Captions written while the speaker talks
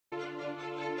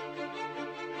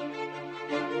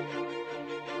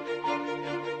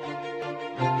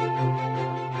Good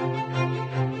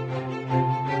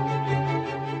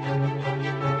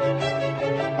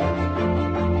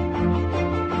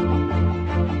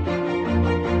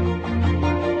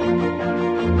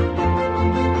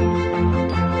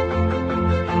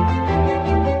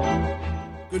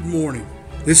morning.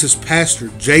 This is Pastor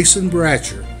Jason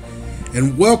Bratcher,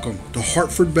 and welcome to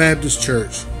Hartford Baptist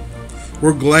Church.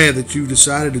 We're glad that you've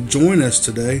decided to join us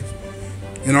today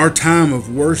in our time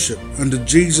of worship unto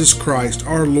Jesus Christ,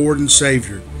 our Lord and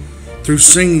Savior, through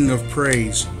singing of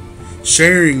praise,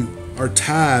 sharing our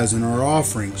tithes and our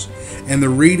offerings, and the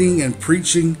reading and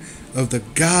preaching of the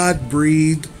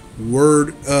God-breathed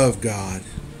Word of God.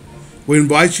 We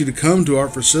invite you to come to our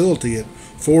facility at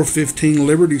 415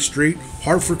 Liberty Street,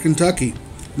 Hartford, Kentucky,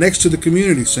 next to the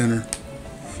Community Center.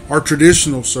 Our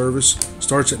traditional service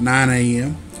starts at 9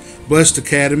 a.m., Blessed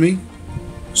Academy,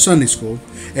 Sunday School,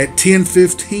 at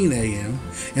 10:15 a.m.,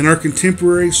 and our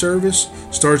contemporary service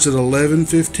starts at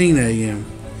 11:15 a.m.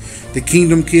 The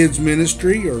Kingdom Kids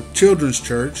Ministry, or Children's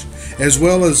Church, as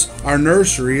well as our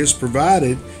nursery is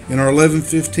provided in our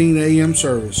 11:15 a.m.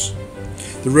 service.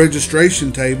 The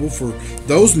registration table for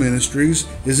those ministries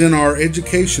is in our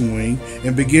education wing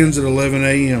and begins at 11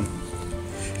 a.m.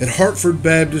 At Hartford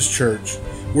Baptist Church,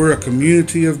 we're a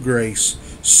community of grace,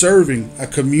 serving a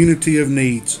community of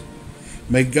needs.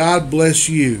 May God bless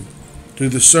you through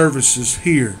the services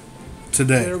here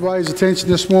today. Everybody's attention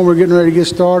this morning. We're getting ready to get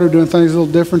started, doing things a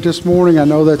little different this morning. I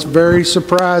know that's very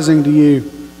surprising to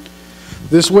you.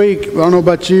 This week, I don't know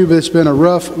about you, but it's been a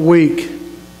rough week.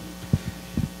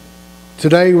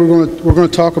 Today we're going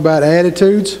to talk about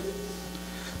attitudes,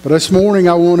 but this morning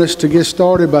I want us to get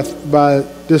started by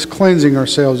just cleansing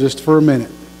ourselves just for a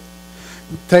minute.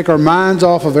 Take our minds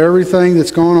off of everything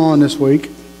that's going on this week.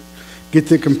 Get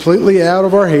it completely out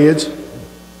of our heads.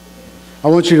 I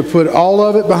want you to put all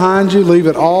of it behind you. Leave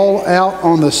it all out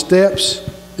on the steps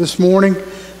this morning.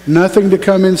 Nothing to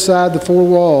come inside the four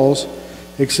walls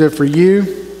except for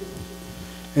you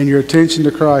and your attention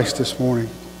to Christ this morning.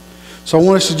 So I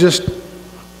want us to just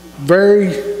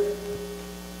very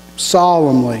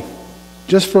solemnly,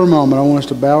 just for a moment, I want us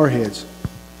to bow our heads.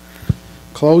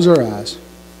 Close our eyes.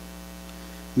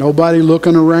 Nobody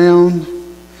looking around.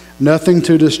 Nothing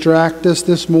to distract us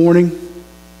this morning.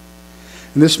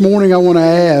 And this morning I want to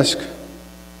ask,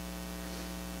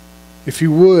 if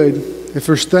you would, if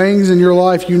there's things in your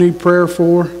life you need prayer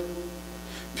for,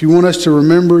 if you want us to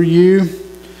remember you,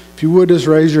 if you would just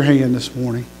raise your hand this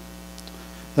morning.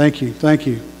 Thank you, thank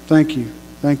you, thank you,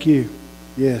 thank you.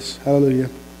 Yes, hallelujah.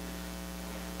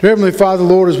 Dear Heavenly Father,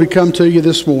 Lord, as we come to you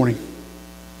this morning,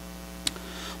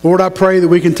 Lord, I pray that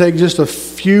we can take just a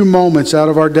few moments out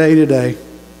of our day today.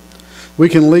 We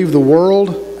can leave the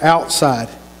world outside.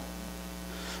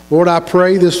 Lord, I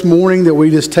pray this morning that we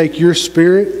just take your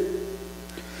Spirit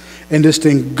and just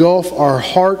engulf our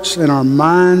hearts and our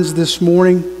minds this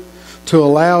morning to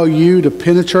allow you to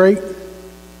penetrate,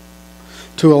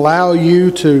 to allow you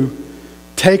to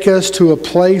take us to a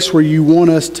place where you want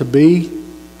us to be.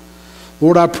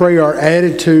 Lord, I pray our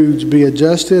attitudes be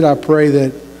adjusted. I pray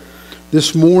that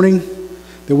this morning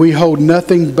that we hold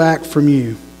nothing back from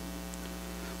you.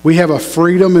 We have a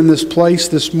freedom in this place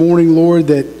this morning, Lord,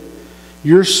 that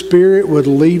your Spirit would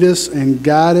lead us and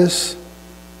guide us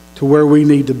to where we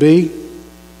need to be,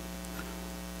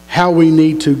 how we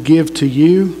need to give to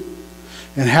you,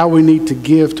 and how we need to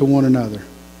give to one another.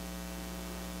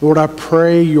 Lord, I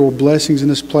pray your blessings in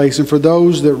this place. And for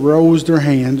those that rose their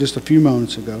hand just a few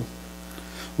moments ago,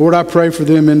 Lord, I pray for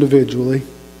them individually.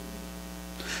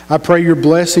 I pray your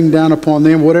blessing down upon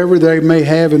them, whatever they may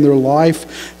have in their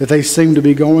life that they seem to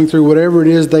be going through, whatever it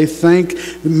is they think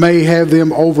may have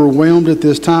them overwhelmed at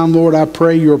this time, Lord, I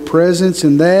pray your presence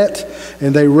in that,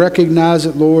 and they recognize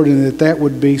it, Lord, and that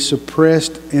would be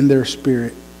suppressed in their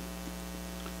spirit,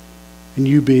 and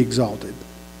you be exalted.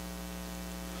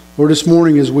 Lord, this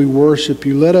morning as we worship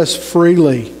you, let us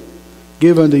freely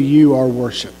give unto you our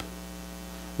worship.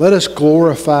 Let us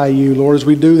glorify you, Lord, as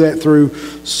we do that through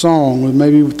song,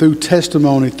 maybe through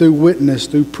testimony, through witness,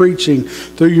 through preaching,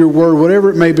 through your word, whatever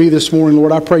it may be this morning,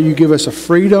 Lord, I pray you give us a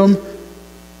freedom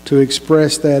to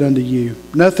express that unto you.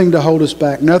 Nothing to hold us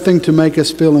back, nothing to make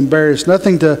us feel embarrassed,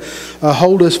 nothing to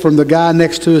hold us from the guy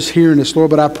next to us hearing us,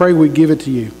 Lord, but I pray we give it to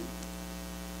you.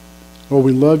 Lord,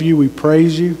 we love you, we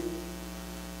praise you,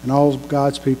 and all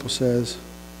God's people says,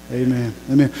 amen.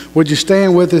 Amen. Would you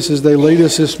stand with us as they lead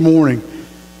us this morning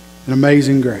in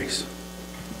Amazing Grace?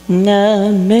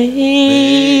 Amazing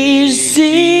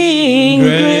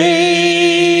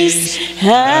grace,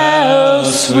 how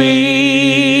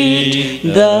sweet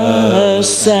the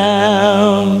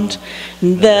sound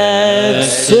that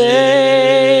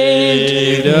saved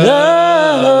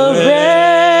a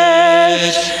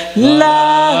wretch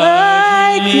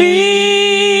like me.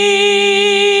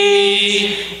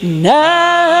 I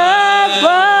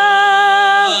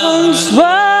once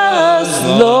was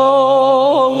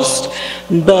lost,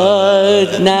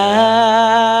 but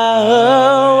now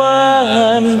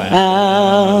I'm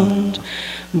found.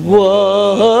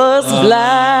 Was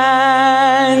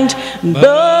blind,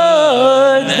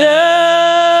 but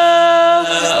now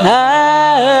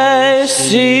I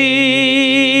see.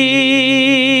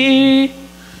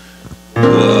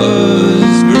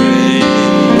 Was great.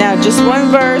 Now, just one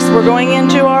verse. We're going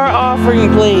into our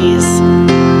offering, please.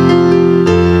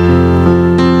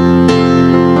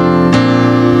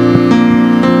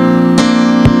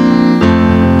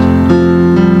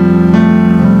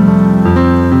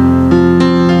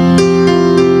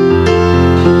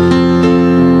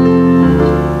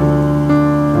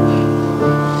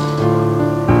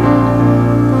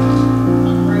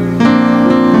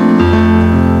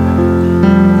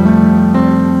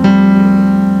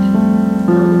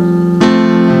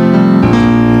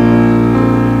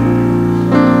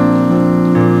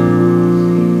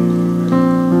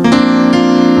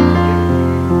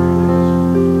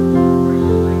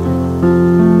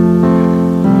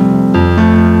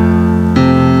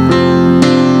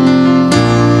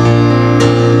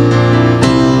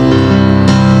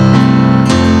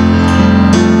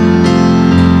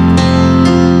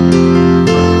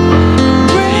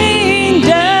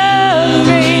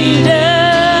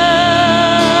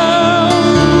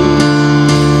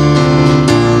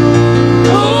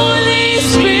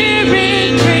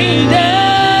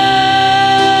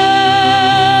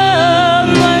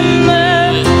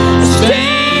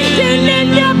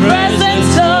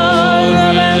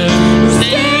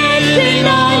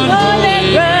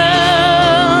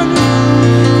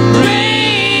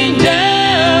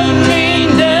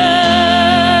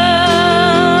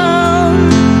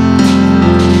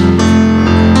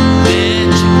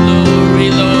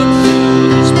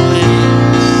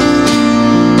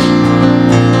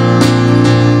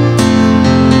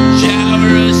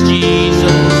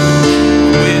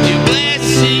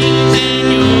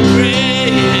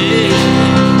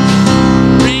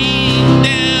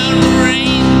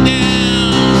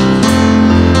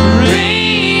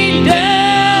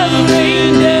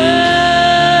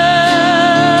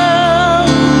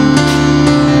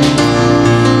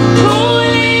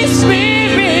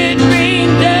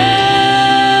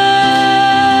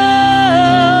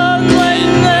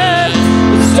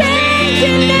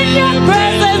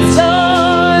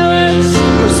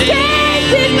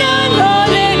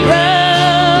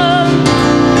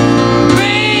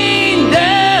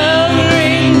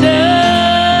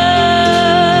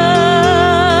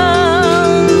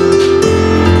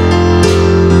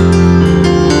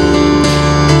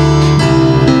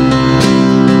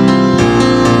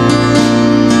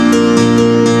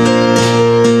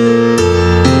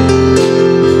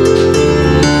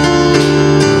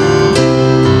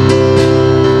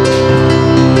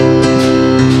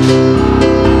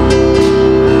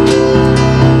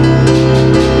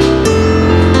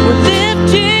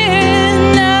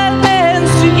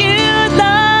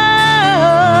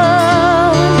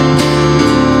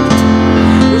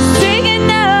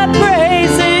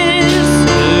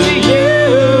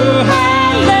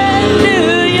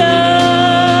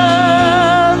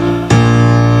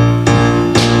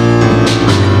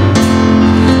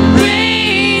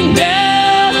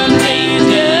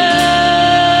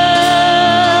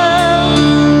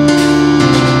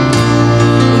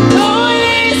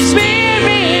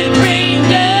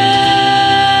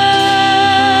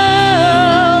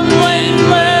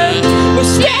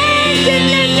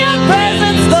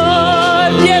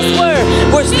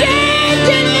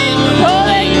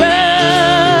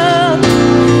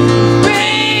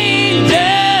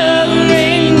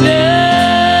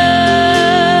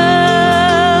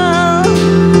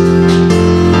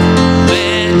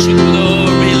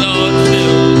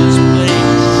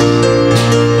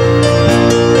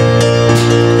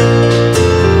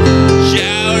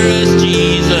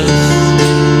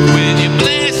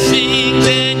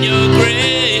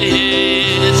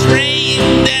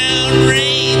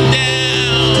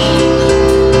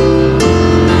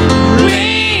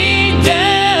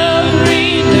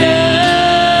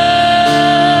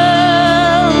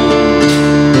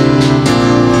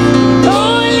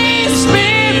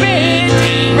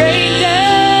 Rain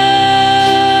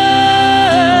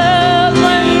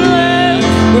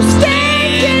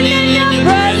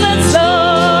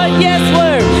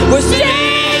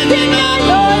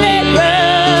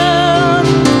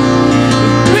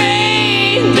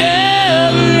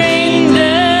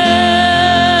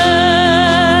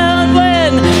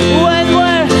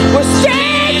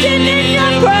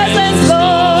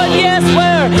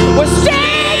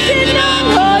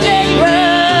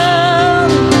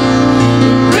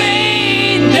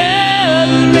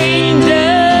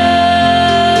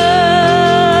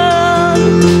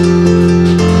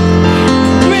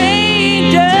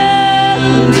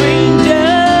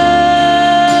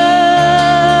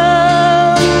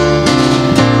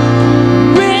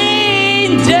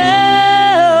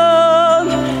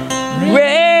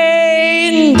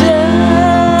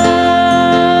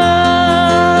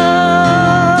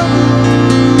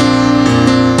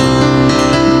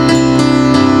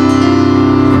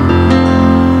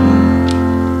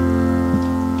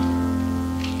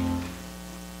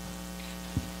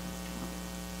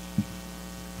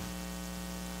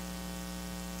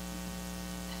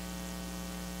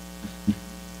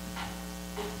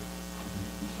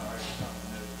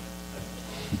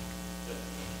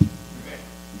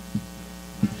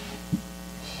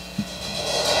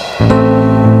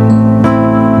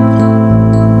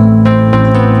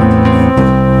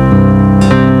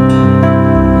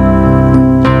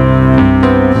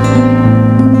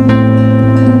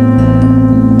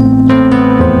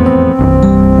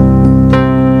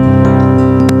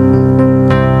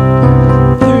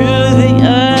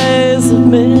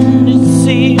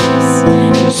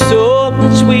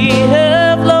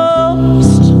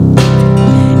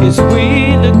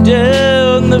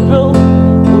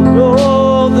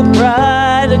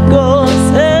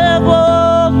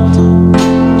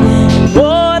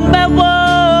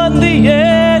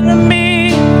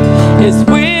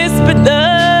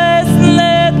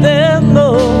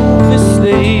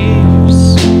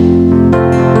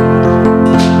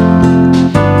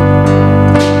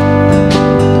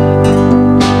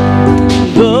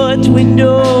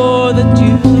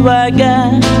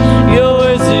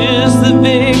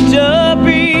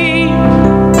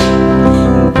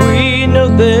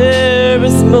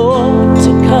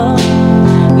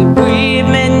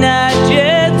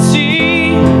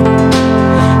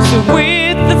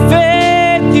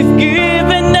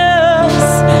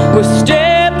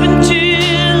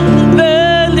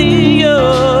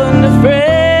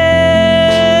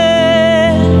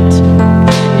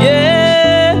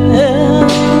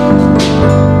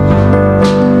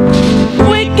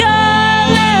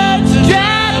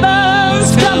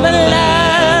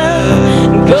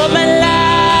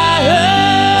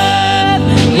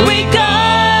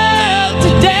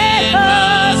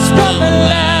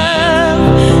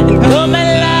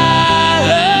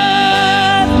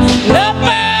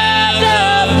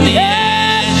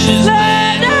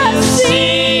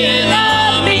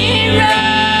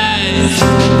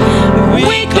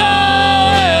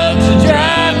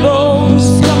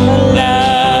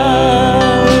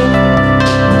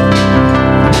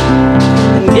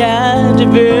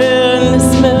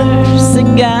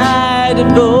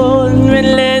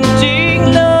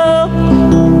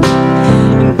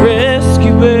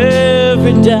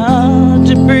ever done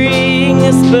to bring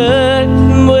us back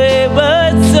from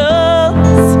wayward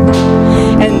souls.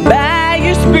 And by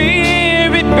your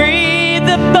Spirit breathe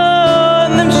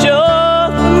upon them,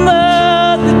 show them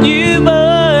all that you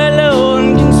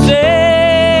alone can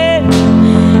save.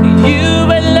 You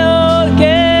alone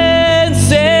can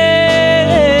save.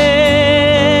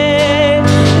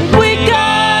 We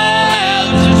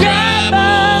call to dry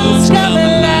bones, come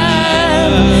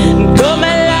alive, come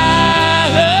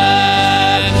alive.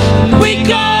 We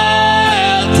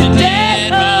call to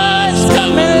dead hearts,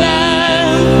 come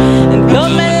alive, and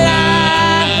come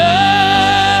alive.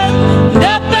 And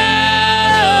up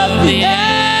out of the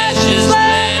ashes,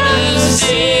 let us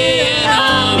see an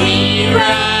army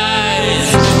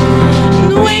rise.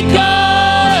 And we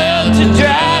call to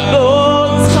dry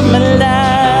bones, come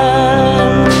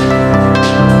alive.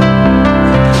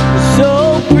 So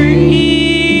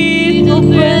breathe the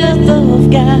breath of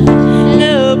God.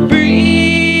 No,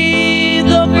 breathe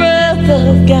the breath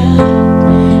of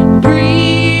God.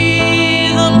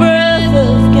 Breathe the breath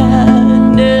of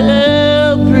God.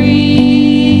 No, breathe.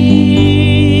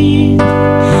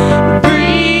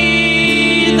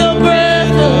 Breathe the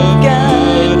breath of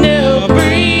God. No,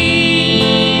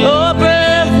 breathe the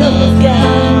breath of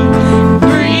God.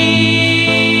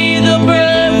 Breathe the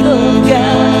breath of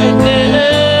God.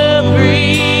 No,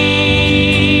 breathe.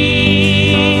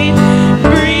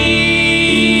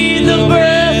 Breathe the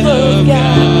breath of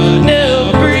God.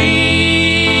 No,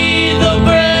 breathe the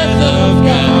breath of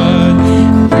God.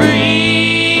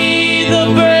 Breathe the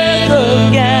breath of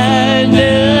God.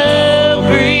 No,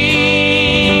 breathe.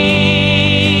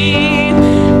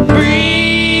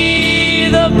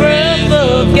 Breathe the breath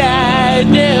of God.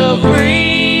 No,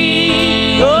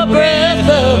 breathe the breath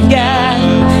of God.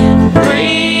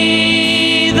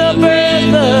 Breathe the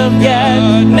breath of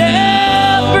God.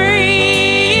 No,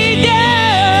 breathe. Yeah.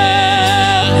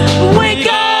 Wake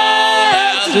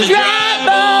up to dry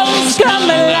bones, come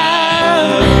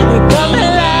alive, come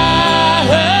alive.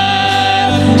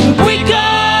 Wake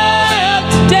up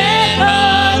to dead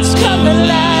hearts, come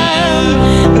alive,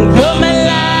 come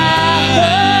alive.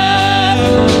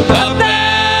 Up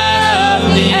out of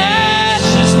the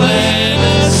ashes, let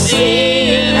us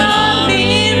see an army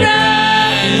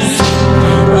rise.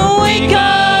 We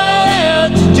call out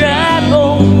to dry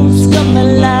bones, come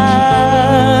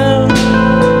alive.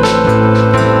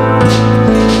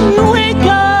 We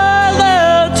call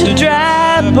out to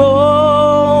dry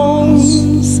bones,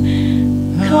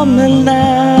 come alive.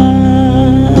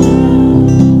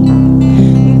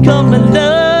 Come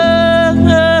alive.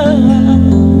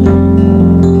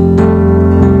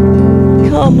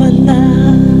 Come alive.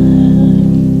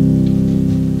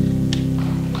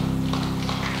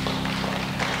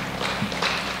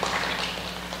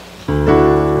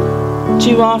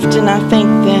 Too often I think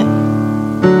that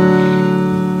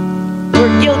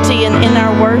we're guilty in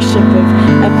our worship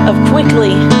of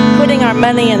quickly putting our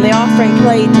money in the offering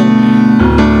plate and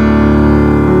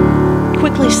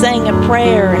quickly saying a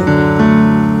prayer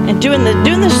and doing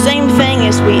the same thing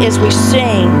as we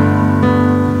sing.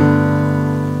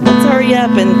 Let's hurry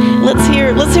up and let's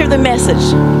hear the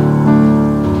message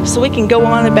so we can go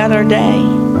on about our day.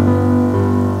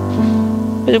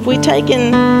 But if we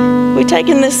taken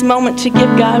this moment to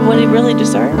give God what He really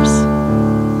deserves?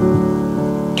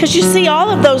 Because you see, all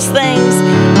of those things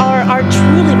are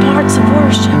truly parts of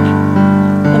worship.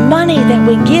 The money that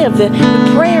we give, the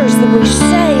prayers that we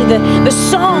say, the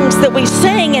songs that we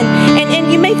sing,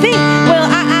 and you may think, well,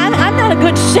 I'm not a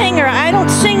good singer. I don't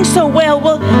sing so well.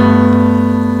 Well,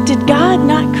 did God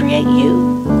not create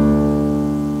you?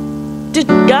 Did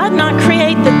God not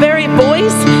create the very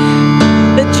voice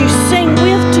that you sing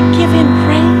with to give Him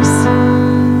praise?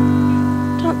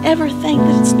 Don't ever think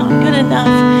that it's not good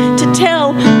enough to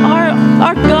tell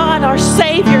our God, our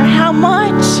Savior, how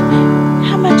much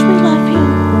we love Him.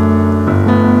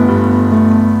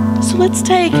 So let's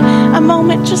take a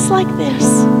moment just like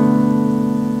this.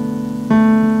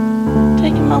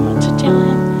 Take a moment to tell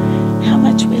Him how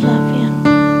much we love Him.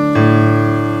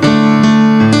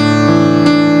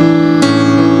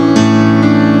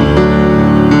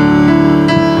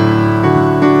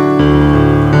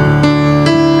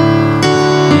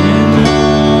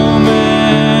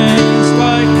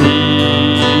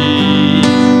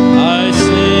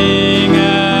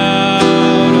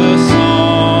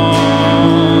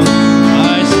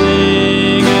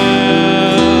 Sing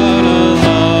out a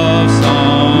love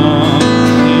song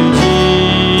to Jesus.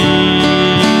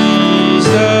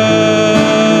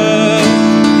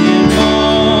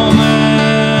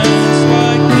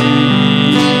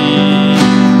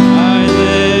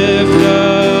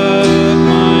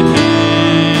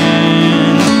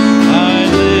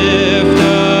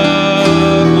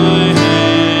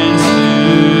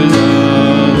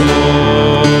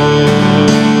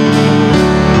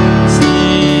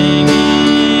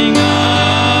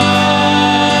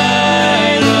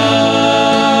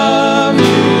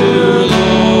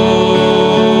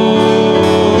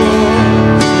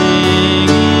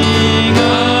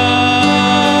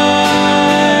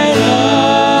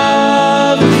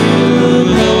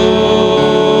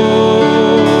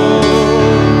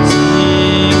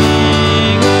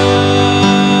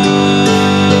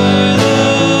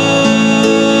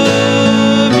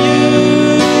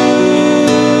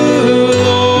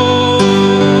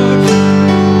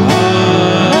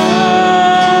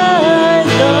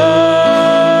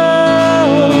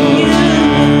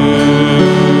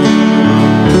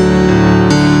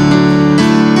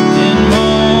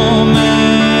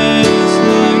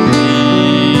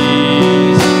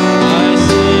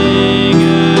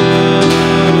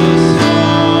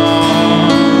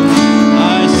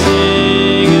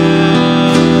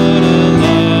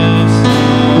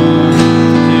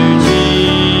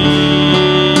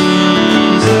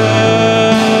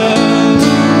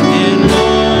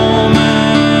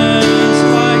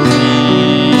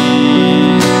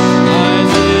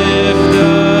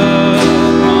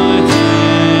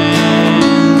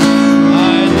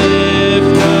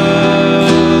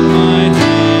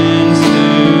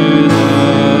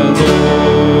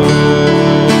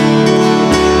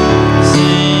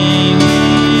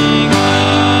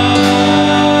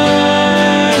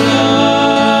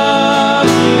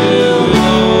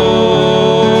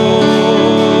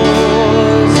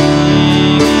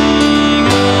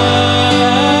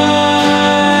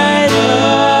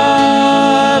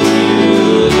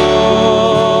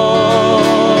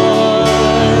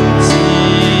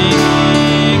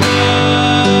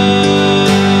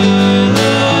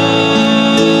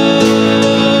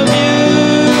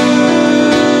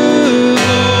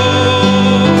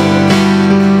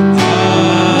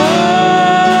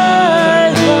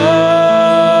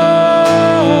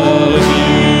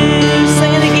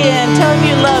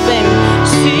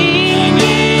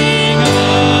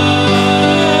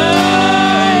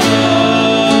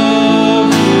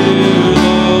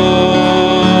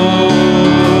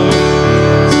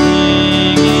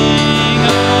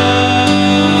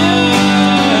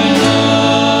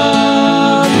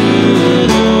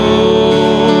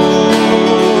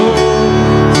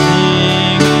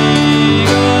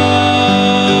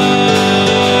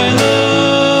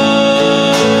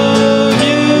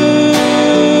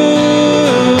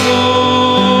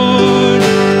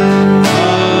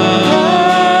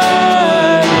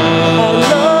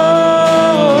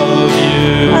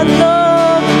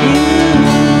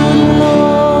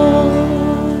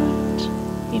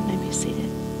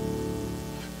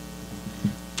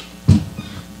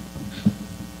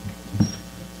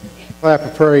 Clap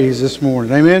of praise this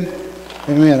morning. Amen?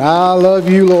 Amen. I love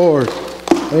you, Lord.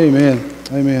 Amen.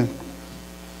 Amen.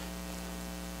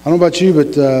 I don't know about you,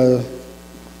 but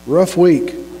rough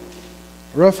week.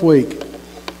 Rough week.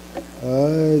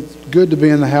 It's good to be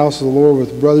in the house of the Lord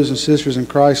with brothers and sisters in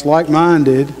Christ,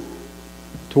 like-minded,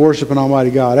 to worship an almighty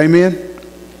God. Amen?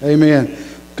 Amen.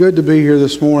 Good to be here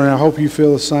this morning. I hope you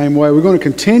feel the same way. We're going to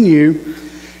continue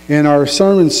in our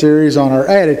sermon series on our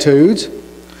attitudes.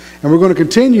 And we're going to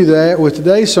continue that with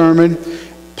today's sermon,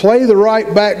 Play the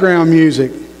Right Background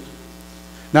Music.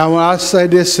 Now, when I say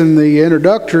this in the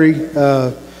introductory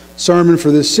sermon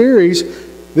for this series,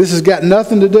 this has got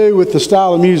nothing to do with the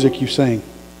style of music you sing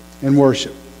in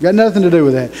worship. Got nothing to do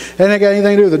with that. It ain't got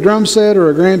anything to do with a drum set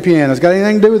or a grand piano. It's got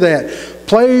anything to do with that.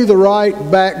 Play the right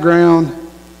background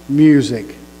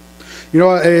music. You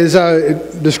know, as I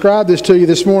described this to you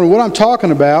this morning, what I'm talking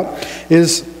about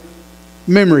is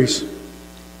memories.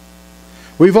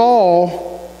 We've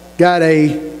all got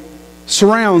a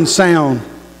surround sound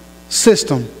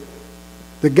system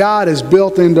that God has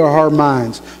built into our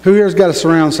minds. Who here's got a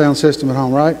surround sound system at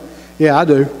home, right? Yeah, I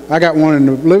do. I got one in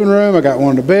the living room. I got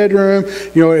one in the bedroom.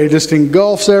 You know, it just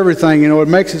engulfs everything. You know, it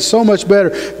makes it so much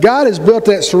better. God has built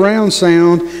that surround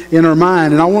sound in our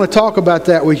mind. And I want to talk about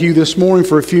that with you this morning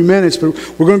for a few minutes. But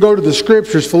we're going to go to the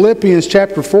scriptures. Philippians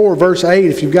chapter 4, verse 8.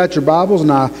 If you've got your Bibles,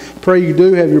 and I pray you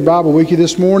do have your Bible with you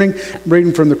this morning. I'm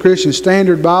reading from the Christian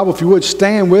Standard Bible. If you would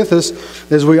stand with us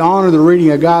as we honor the reading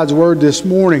of God's Word this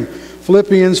morning.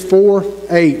 Philippians 4,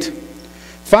 8.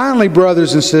 Finally,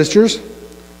 brothers and sisters,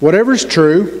 whatever is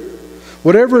true,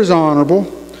 whatever is honorable,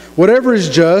 whatever is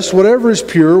just, whatever is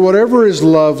pure, whatever is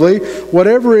lovely,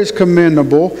 whatever is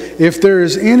commendable, if there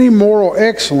is any moral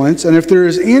excellence, and if there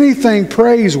is anything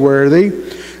praiseworthy,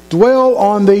 dwell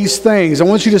on these things. I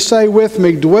want you to say with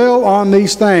me, dwell on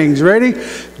these things. Ready?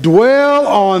 Dwell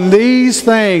on these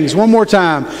things. One more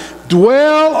time.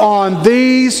 Dwell on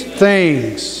these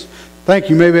things.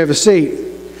 Thank you. Maybe have a seat.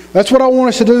 That's what I want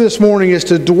us to do this morning, is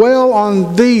to dwell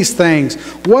on these things.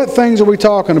 What things are we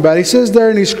talking about? He says there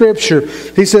in his scripture,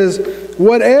 he says,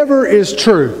 whatever is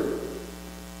true,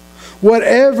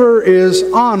 whatever is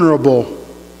honorable,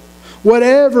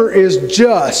 whatever is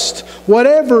just,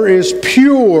 whatever is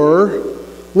pure,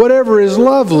 whatever is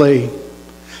lovely.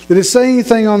 Did it say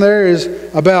anything on there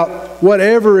is about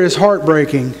whatever is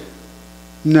heartbreaking?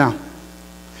 No.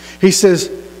 He says,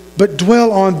 but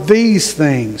dwell on these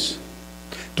things.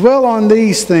 Dwell on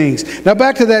these things. Now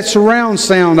back to that surround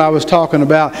sound I was talking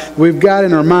about we've got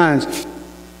in our minds.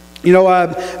 You know,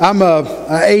 I'm a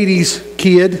 80s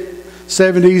kid,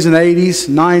 70s and 80s,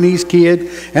 90s kid,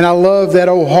 and I love that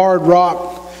old hard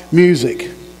rock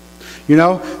music. You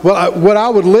know, well, what I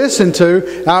would listen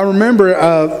to, I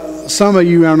remember, some of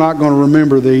you are not going to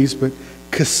remember these, but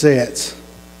cassettes.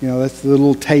 You know, that's the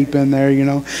little tape in there, you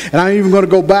know. And I'm even going to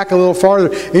go back a little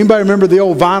farther. Anybody remember the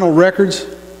old vinyl records?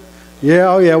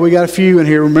 Yeah, oh yeah, we got a few in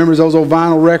here. Remembers those old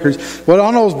vinyl records. Well,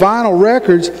 on those vinyl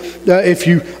records, if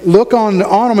you look on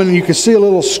them and you can see a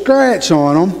little scratch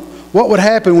on them, what would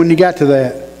happen when you got to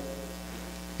that?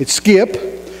 It'd skip,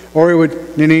 or it would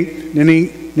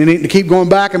to keep going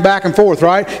back and forth,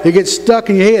 right? It gets stuck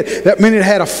in your head. That meant it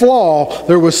had a flaw.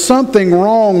 There was something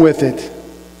wrong with it.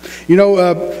 You know,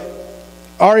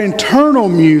 our internal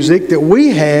music that we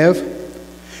have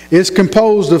is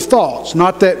composed of thoughts,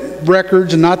 not that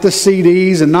records and not the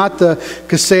CDs and not the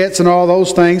cassettes and all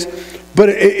those things, but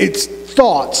it's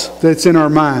thoughts that's in our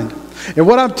mind. And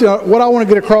what I want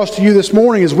to get across to you this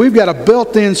morning is we've got a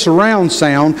built-in surround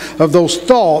sound of those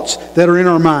thoughts that are in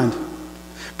our mind.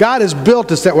 God has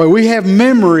built us that way. We have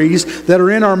memories that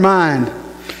are in our mind.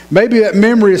 Maybe that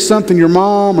memory is something your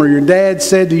mom or your dad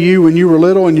said to you when you were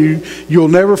little, and you'll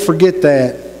never forget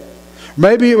that.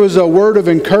 Maybe it was a word of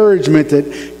encouragement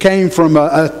that came from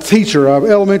a teacher, an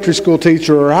elementary school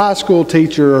teacher or a high school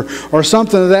teacher or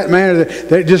something of that manner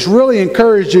that just really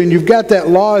encouraged you, and you've got that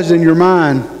lodged in your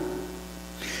mind.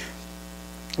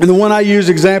 And the one I use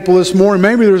example this morning,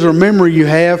 maybe there's a memory you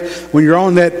have when you're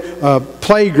on that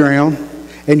playground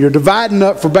and you're dividing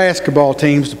up for basketball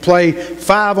teams to play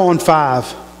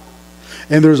 5-on-5.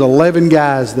 And there's 11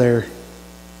 guys there.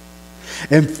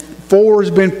 And 4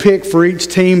 has been picked for each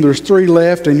team. There's 3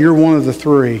 left, and you're one of the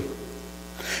 3.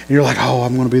 And you're like, oh,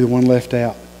 I'm going to be the one left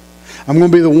out. I'm going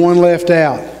to be the one left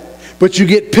out. But you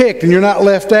get picked, and you're not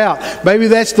left out. Maybe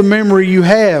that's the memory you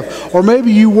have. Or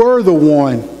maybe you were the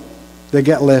one that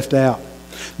got left out.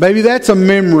 Maybe that's a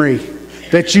memory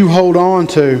that you hold on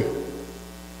to.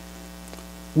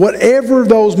 Whatever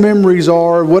those memories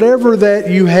are, whatever that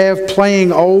you have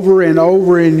playing over and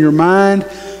over in your mind,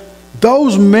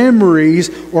 those memories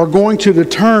are going to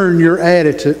determine your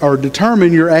attitude.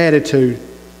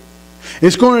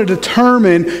 It's going to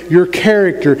determine your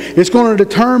character. It's going to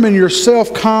determine your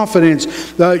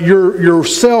self-confidence, your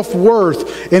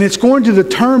self-worth, and it's going to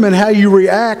determine how you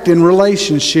react in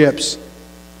relationships.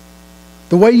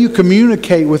 The way you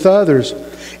communicate with others,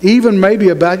 even maybe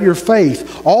about your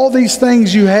faith. All these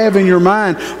things you have in your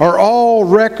mind are all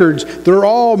records. They're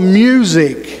all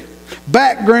music,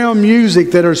 background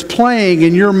music that is playing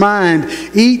in your mind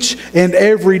each and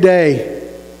every day.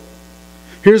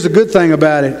 Here's the good thing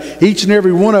about it. Each and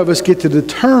every one of us get to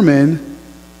determine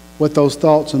what those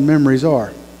thoughts and memories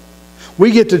are. We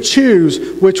get to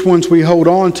choose which ones we hold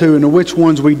on to and which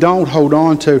ones we don't hold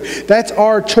on to. That's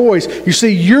our choice. You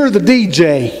see, you're the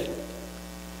DJ.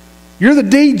 You're the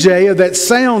DJ of that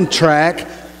soundtrack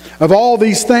of all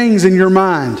these things in your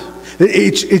mind.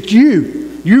 It's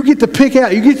you. You get to pick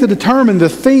out, you get to determine the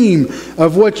theme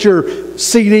of what your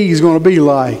CD is going to be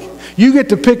like. You get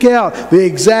to pick out the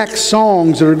exact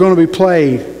songs that are going to be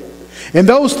played. And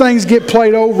those things get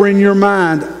played over in your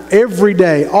mind every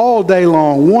day, all day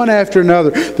long, one after another.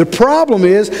 The problem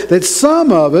is that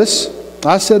some of us,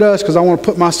 I said us because I want to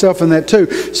put myself in that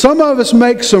too. Some of us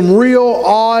make some real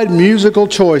odd musical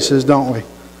choices, don't we?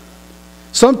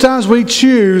 Sometimes we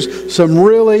choose some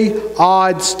really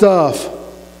odd stuff.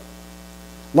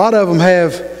 A lot of them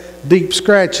have deep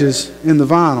scratches in the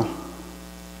vinyl.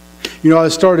 You know, I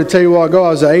started to tell you a while ago, I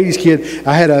was an 80s kid.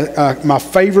 I had my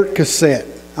favorite cassette.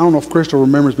 I don't know if Crystal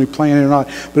remembers me playing it or not,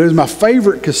 but it was my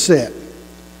favorite cassette.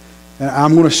 And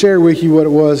I'm going to share with you what it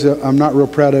was. I'm not real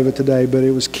proud of it today, but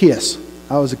it was Kiss.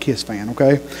 I was a Kiss fan,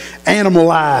 okay?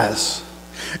 Animalize.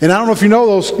 And I don't know if you know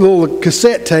those little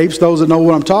cassette tapes, those that know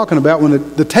what I'm talking about,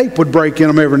 when the tape would break in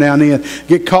them every now and then,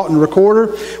 get caught in the recorder.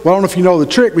 Well, I don't know if you know the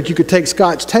trick, but you could take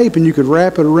Scotch tape and you could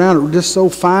wrap it around. It was just so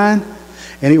fine,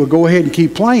 and it would go ahead and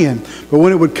keep playing. But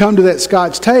when it would come to that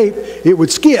Scotch tape, it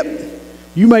would skip.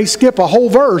 You may skip a whole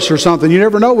verse or something. You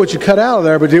never know what you cut out of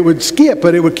there, but it would skip,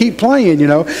 but it would keep playing, you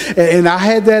know. And I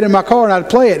had that in my car, and I'd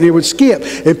play it, and it would skip.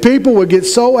 And people would get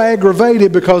so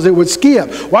aggravated because it would skip.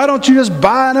 Why don't you just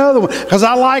buy another one? Because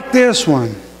I like this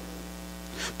one.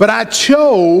 But I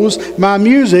chose my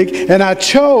music, and I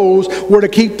chose where to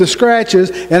keep the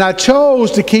scratches, and I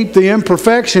chose to keep the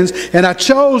imperfections, and I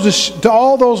chose to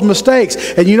all those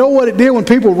mistakes. And you know what it did when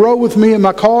people rode with me in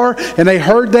my car and they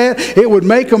heard that? It would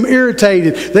make them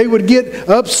irritated. They would get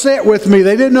upset with me.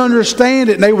 They didn't understand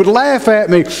it, and they would laugh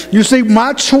at me. You see,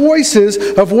 my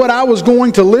choices of what I was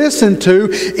going to listen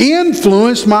to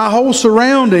influenced my whole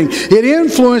surrounding. It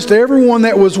influenced everyone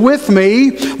that was with me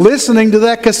listening to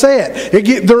that cassette.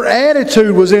 Their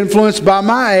attitude was influenced by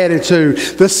my attitude.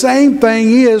 The same thing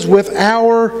is with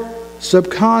our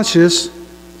subconscious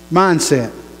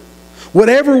mindset.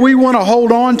 Whatever we want to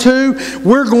hold on to,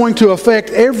 we're going to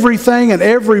affect everything and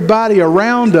everybody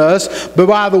around us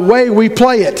by the way we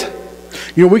play it.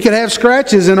 You know, we could have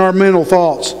scratches in our mental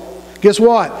thoughts. Guess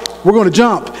what? We're going to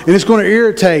jump, and it's going to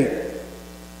irritate.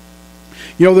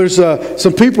 You know, there's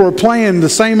some people are playing the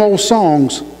same old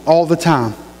songs all the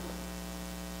time.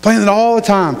 Playing it all the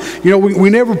time. You know, we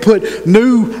never put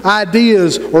new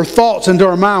ideas or thoughts into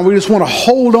our mind. We just want to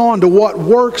hold on to what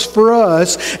works for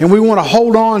us, and we want to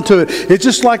hold on to it. It's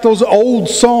just like those old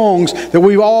songs that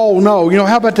we all know. You know,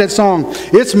 how about that song,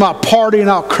 "It's my party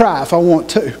and I'll cry if I want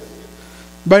to"?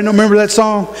 Anybody remember that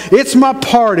song? It's my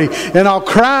party and I'll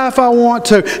cry if I want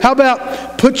to. How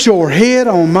about "Put your head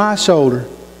on my shoulder"?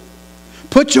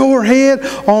 Put your head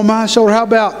on my shoulder. How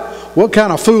about "What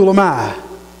kind of fool am I"?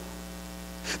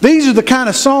 These are the kind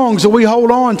of songs that we hold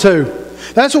on to.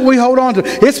 That's what we hold on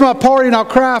to. It's my party and I'll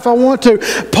cry if I want to.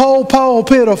 "Po, po,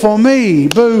 pitiful me,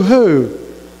 boo-hoo."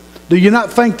 Do you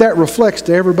not think that reflects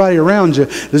to everybody around you?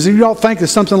 Does you all think that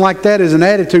something like that is an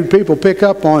attitude people pick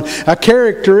up on? A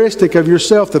characteristic of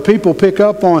yourself that people pick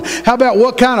up on? How about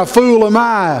 "What kind of fool am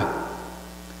I"?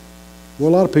 Well,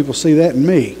 a lot of people see that in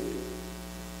me.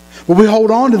 Well, we hold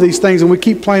on to these things and we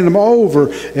keep playing them over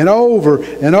and over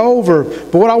and over.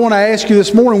 But what I want to ask you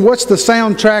this morning, what's the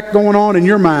soundtrack going on in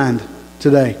your mind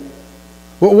today?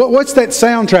 What's that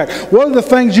soundtrack? What are the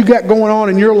things you got going on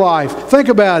in your life? Think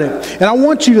about it. And I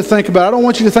want you to think about it. I don't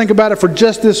want you to think about it for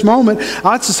just this moment.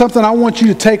 That's something I want you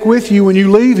to take with you when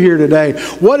you leave here today.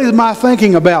 What is my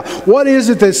thinking about? What is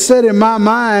it that's set in my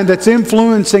mind that's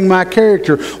influencing my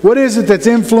character? What is it that's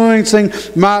influencing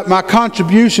my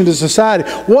contribution to society?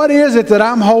 What is it that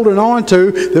I'm holding on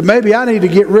to that maybe I need to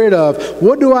get rid of?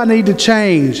 What do I need to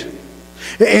change?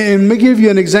 And let me give you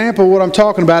an example of what I'm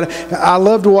talking about. I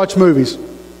love to watch movies.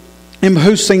 And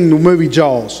who's seen the movie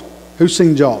Jaws? Who's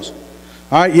seen Jaws?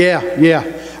 All right, yeah.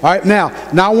 All right, now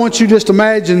I want you just to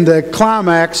imagine the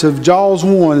climax of Jaws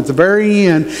 1 at the very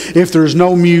end if there's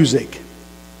no music.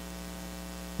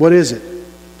 What is it?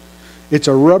 It's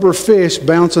a rubber fish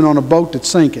bouncing on a boat that's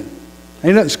sinking.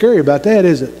 Ain't nothing scary about that,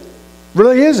 is it?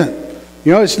 Really isn't.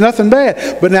 You know, it's nothing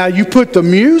bad. But now you put the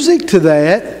music to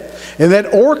that, and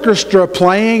that orchestra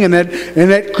playing, and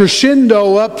that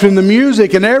crescendo up in the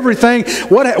music and everything.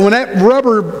 When that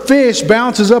rubber fish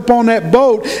bounces up on that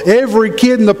boat, every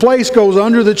kid in the place goes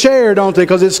under the chair, don't they?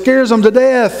 Because it scares them to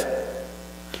death.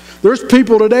 There's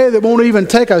people today that won't even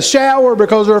take a shower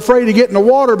because they're afraid to get in the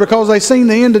water because they've seen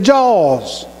the end of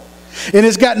Jaws. And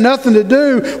it's got nothing to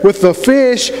do with the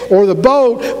fish or the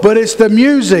boat, but it's the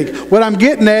music. What I'm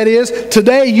getting at is,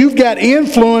 today you've got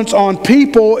influence on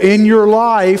people in your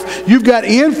life. You've got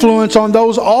influence on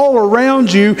those all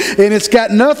around you, and it's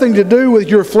got nothing to do with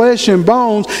your flesh and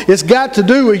bones. It's got to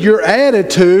do with your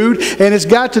attitude, and it's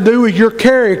got to do with your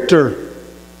character.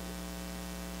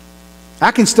 I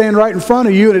can stand right in front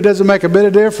of you and it doesn't make a bit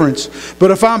of difference.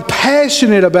 But if I'm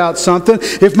passionate about something,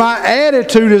 if my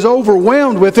attitude is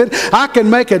overwhelmed with it, I can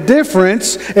make a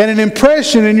difference and an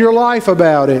impression in your life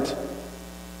about it.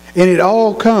 And it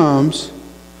all comes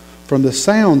from the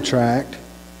soundtrack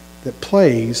that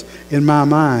plays in my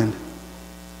mind.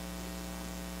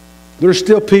 There's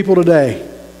still people today,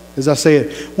 as I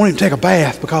said, won't even take a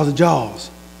bath because of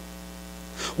Jaws.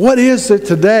 What is it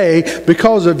today,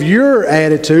 because of your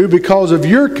attitude, because of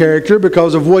your character,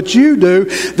 because of what you do,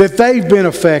 that they've been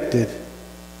affected?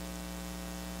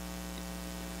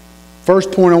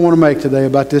 First point I want to make today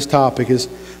about this topic is,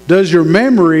 does your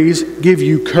memories give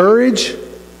you courage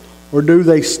or do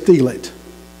they steal it?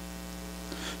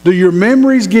 Do your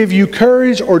memories give you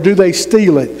courage or do they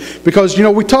steal it? Because, you know,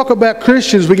 we talk about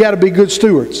Christians, we got to be good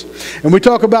stewards. And we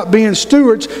talk about being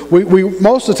stewards, we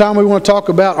most of the time we want to talk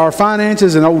about our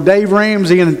finances and old Dave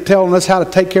Ramsey and telling us how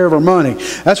to take care of our money.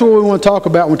 That's what we want to talk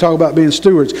about when we talk about being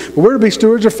stewards. But we're to be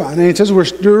stewards of finances, we're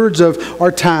stewards of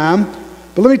our time.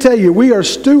 But let me tell you, we are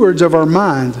stewards of our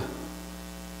mind.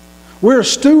 We're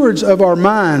stewards of our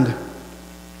mind.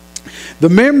 The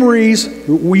memories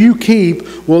you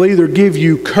keep will either give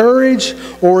you courage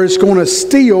or it's going to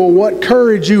steal what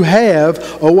courage you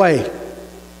have away.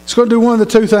 It's going to do one of the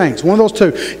two things. One of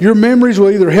those two. Your memories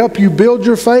will either help you build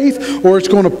your faith or it's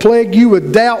going to plague you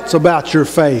with doubts about your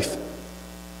faith.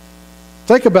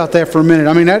 Think about that for a minute.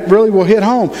 I mean, that really will hit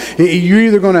home.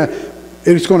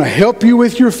 It's going to help you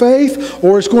with your faith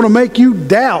or it's going to make you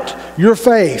doubt your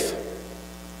faith.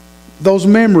 Those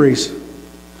memories.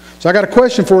 So I got a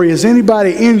question for you. Has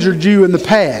anybody injured you in the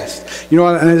past? You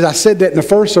know, and as I said that in the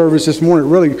first service this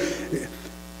morning,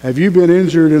 have you been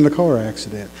injured in a car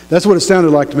accident? That's what it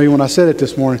sounded like to me when I said it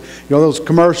this morning. You know, those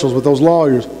commercials with those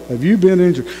lawyers. Have you been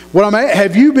injured?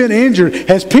 Have you been injured?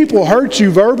 Has people hurt you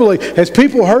verbally? Has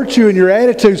people hurt you in your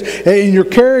attitudes, in your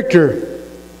character?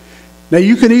 Now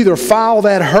you can either file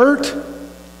that hurt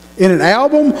in an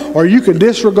album or you can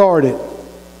disregard it.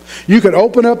 You can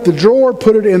open up the drawer,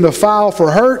 put it in the file for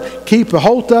hurt, keep a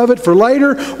hold of it for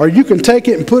later, or you can take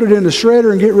it and put it in the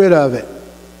shredder and get rid of it.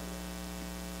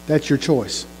 That's your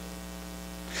choice.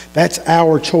 That's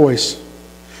our choice.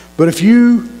 But if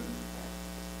you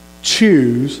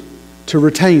choose to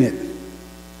retain it,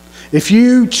 if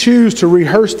you choose to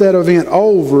rehearse that event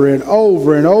over and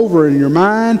over and over in your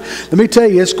mind, let me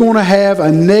tell you, it's going to have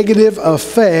a negative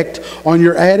effect on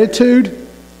your attitude,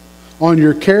 on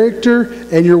your character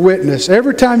and your witness.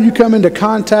 Every time you come into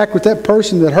contact with that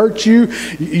person that hurt you,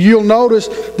 you'll notice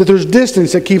that there's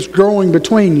distance that keeps growing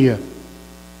between you.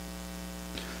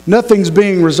 Nothing's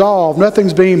being resolved.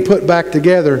 Nothing's being put back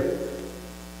together.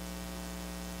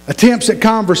 Attempts at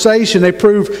conversation, they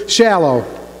prove shallow.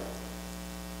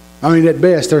 I mean, at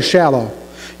best, they're shallow.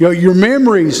 You know, your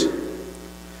memories,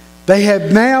 they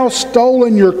have now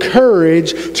stolen your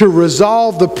courage to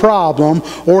resolve the problem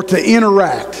or to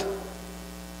interact.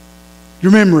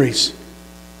 Your memories.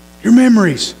 Your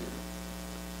memories.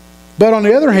 But on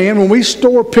the other hand, when we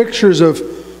store pictures of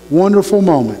wonderful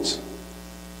moments,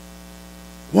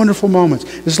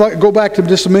 it's like, go back to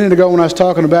just a minute ago when I was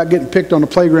talking about getting picked on the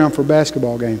playground for a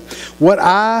basketball game. What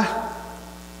I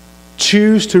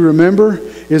choose to remember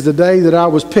is the day that I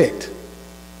was picked,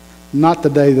 not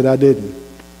the day that I didn't.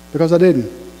 Because I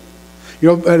didn't. You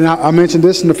know, and I mentioned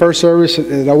this in the first service,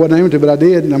 and I wasn't aiming to, but I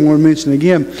did, and I'm going to mention it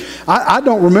again. I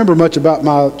don't remember much about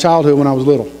my childhood when I was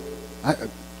little.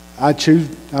 I've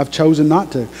chosen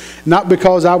not to. Not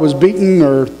because I was beaten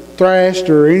or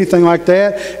thrashed or anything like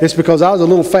that. It's because I was a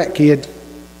little fat kid.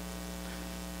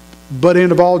 Butt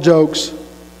end of all jokes.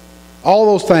 All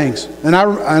those things. And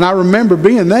I remember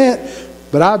being that,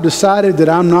 but I've decided that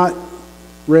I'm not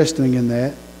resting in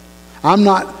that. I'm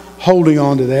not holding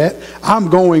on to that. I'm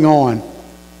going on.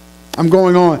 I'm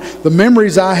going on. The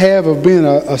memories I have of being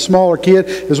a smaller kid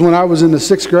is when I was in the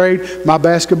 6th grade, my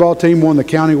basketball team won the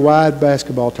county-wide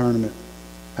basketball tournament.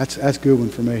 That's a good one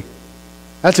for me.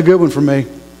 That's a good one for me.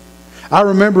 I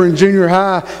remember in junior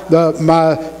high,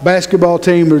 my basketball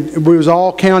team, we was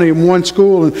all county in one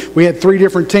school, and we had 3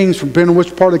 different teams depending on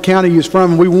which part of the county you was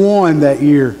from, and we won that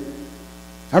year.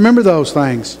 I remember those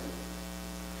things.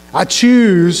 I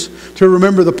choose to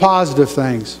remember the positive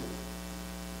things.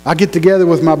 I get together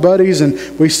with my buddies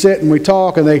and we sit and we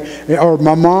talk, and or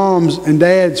my mom's and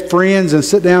dad's friends, and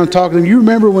sit down and talk to them. You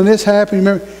remember when this happened? You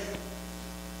remember?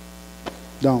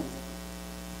 Don't.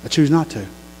 I choose not to.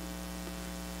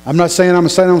 I'm not saying I'm going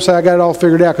to say I got it all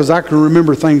figured out, because I can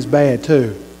remember things bad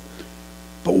too.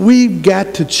 But we've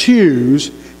got to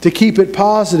choose to keep it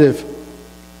positive.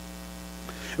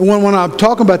 And when I'm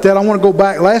talking about that, I want to go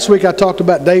back. Last week I talked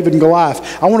about David and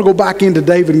Goliath. I want to go back into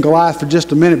David and Goliath for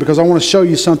just a minute, because I want to show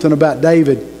you something about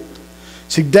David.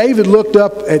 See, David looked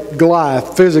up at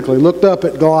Goliath, physically, looked up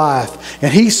at Goliath,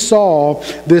 and he saw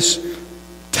this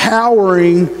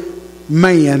towering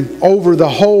man over the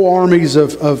whole armies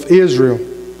of Israel.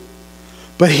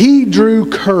 But he drew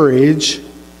courage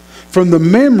from the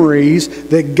memories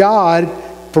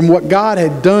from what God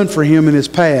had done for him in his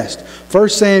past. 1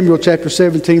 Samuel chapter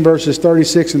 17 verses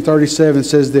 36 and 37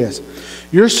 says this: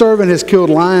 "Your servant has killed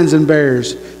lions and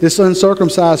bears. This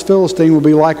uncircumcised Philistine will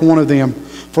be like one of them,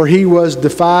 for he has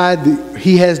defied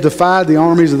the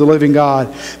armies of the living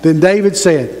God." Then David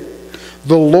said,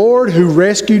 "The Lord who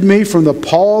rescued me from the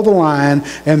paw of the lion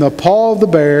and the paw of the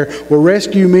bear will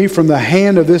rescue me from the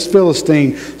hand of this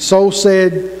Philistine." Saul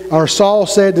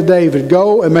said to David,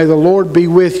 "Go, and may the Lord be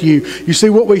with you." You see,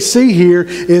 what we see here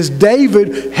is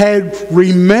David had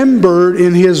remembered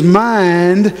in his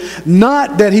mind,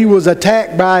 not that he was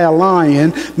attacked by a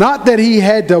lion, not that he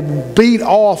had to beat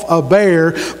off a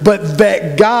bear, but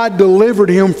that God delivered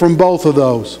him from both of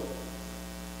those.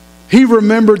 He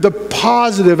remembered the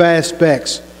positive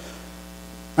aspects.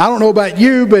 I don't know about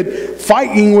you, but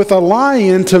fighting with a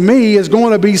lion to me is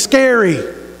going to be scary.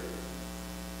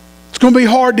 It's going to be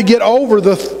hard to get over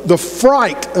the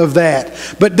fright of that.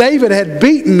 But David had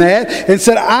beaten that and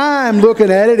said, "I'm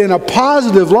looking at it in a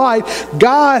positive light.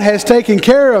 God has taken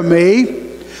care of me."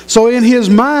 So in his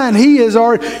mind, he is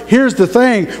already... Here's the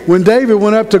thing. When David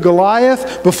went up to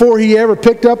Goliath, before he ever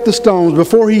picked up the stones,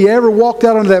 before he ever walked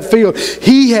out onto that field,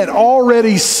 he had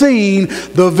already seen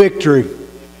the victory.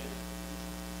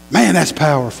 Man, that's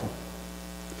powerful.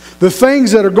 The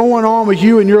things that are going on with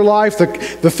you in your life,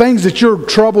 the things that you're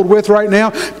troubled with right now,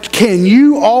 can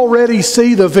you already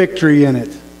see the victory in it?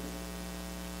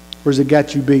 Or has it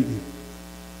got you beaten?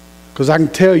 Because I can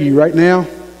tell you right now,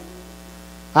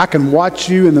 I can watch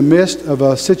you in the midst of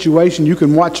a situation. You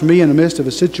can watch me in the midst of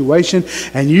a situation,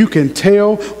 and you can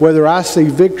tell whether I see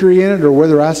victory in it or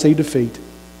whether I see defeat,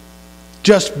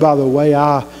 just by the way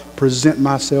I present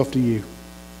myself to you.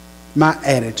 My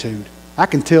attitude. I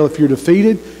can tell if you're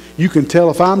defeated. You can tell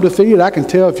if I'm defeated. I can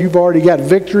tell if you've already got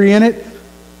victory in it,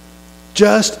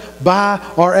 just by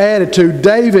our attitude.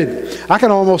 David, I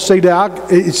can almost see that.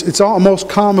 It's almost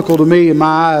comical to me in my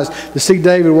eyes to see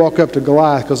David walk up to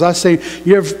Goliath, because I see,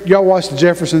 y'all watch the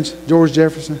Jeffersons, George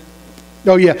Jefferson?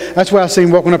 Oh yeah, that's why I see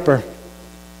him walking up there.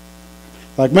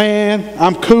 Like, man,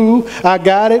 I'm cool, I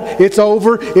got it, it's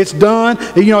over, it's done.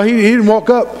 He didn't walk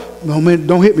up, "Oh man,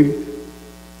 don't hit me."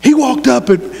 He walked up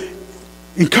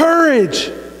in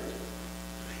courage.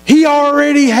 He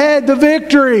already had the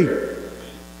victory.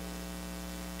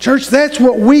 Church, that's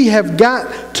what we have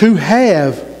got to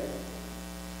have.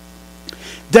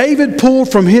 David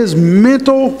pulled from his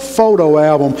mental photo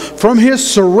album, from his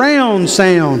surround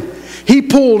sound, he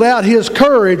pulled out his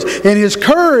courage, and his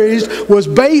courage was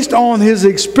based on his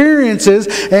experiences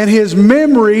and his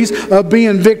memories of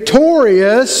being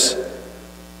victorious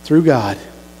through God.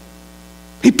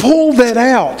 He pulled that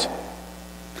out.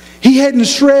 He hadn't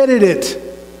shredded it.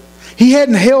 He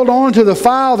hadn't held on to the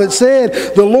file that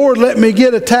said, "The Lord let me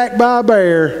get attacked by a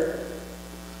bear.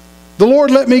 The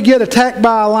Lord let me get attacked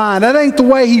by a lion." That ain't the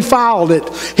way he filed it.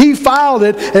 He filed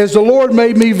it as, "The Lord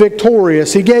made me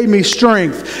victorious. He gave me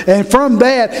strength." And from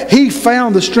that, he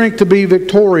found the strength to be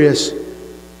victorious.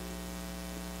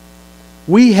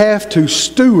 We have to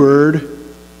steward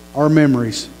our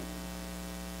memories.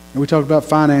 And we talked about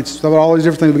finances, about all these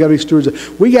different things we got to be stewards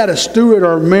of. We got to steward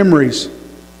our memories.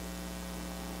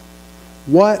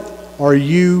 What are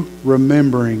you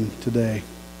remembering today?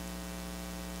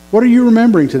 What are you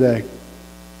remembering today?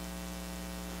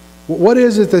 What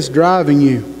is it that's driving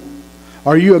you?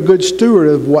 Are you a good steward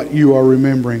of what you are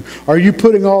remembering? Are you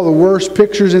putting all the worst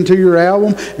pictures into your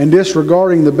album and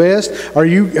disregarding the best?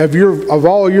 Have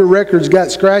all your records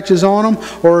got scratches on them?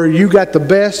 Or you got the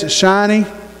best, shiny,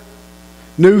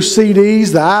 new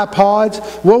CDs, the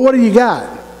iPods? What do you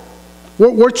got?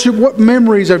 What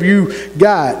memories have you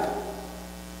got?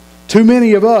 Too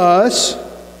many of us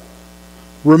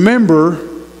remember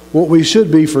what we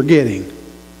should be forgetting.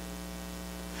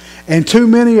 And too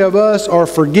many of us are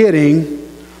forgetting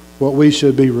what we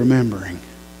should be remembering.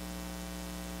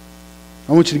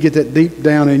 I want you to get that deep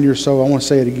down in your soul. I want to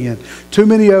say it again. Too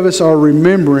many of us are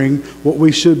remembering what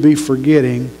we should be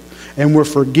forgetting, and we're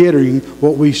forgetting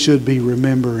what we should be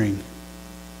remembering.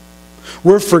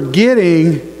 We're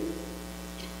forgetting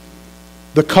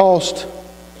the cost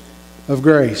of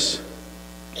grace.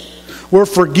 We're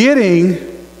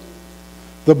forgetting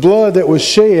the blood that was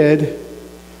shed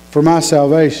for my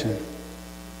salvation.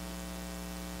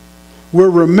 We're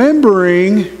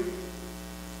remembering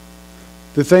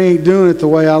that they ain't doing it the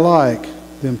way I like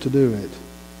them to do it.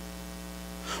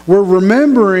 We're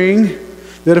remembering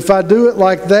that if I do it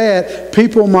like that,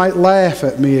 people might laugh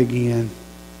at me again.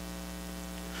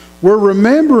 We're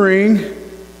remembering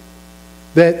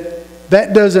that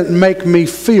that doesn't make me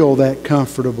feel that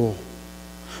comfortable.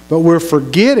 But we're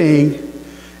forgetting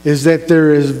is that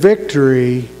there is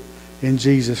victory in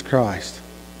Jesus Christ.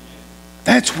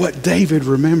 That's what David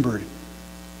remembered.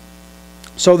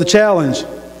 So the challenge,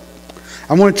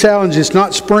 I want to challenge you. It's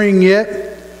not spring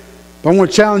yet, but I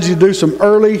want to challenge you to do some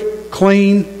early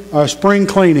spring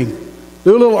cleaning.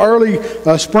 Do a little early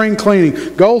spring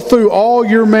cleaning. Go through all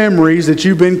your memories that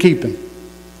you've been keeping.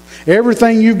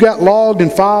 Everything you've got logged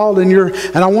and filed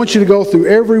and I want you to go through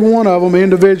every one of them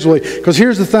individually. Because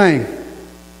here's the thing.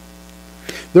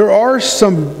 There are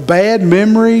some bad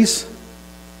memories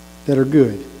that are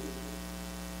good.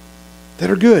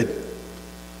 That are good.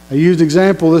 I used an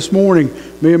example this morning.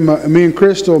 Me and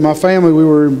Crystal, my family, we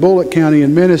were in Bullitt County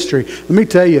in ministry. Let me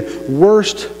tell you,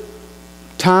 worst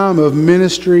time of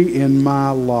ministry in my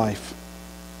life.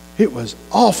 It was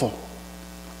awful.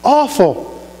 Awful.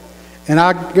 And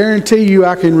I guarantee you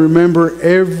I can remember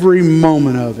every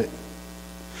moment of it.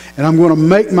 And I'm going to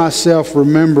make myself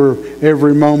remember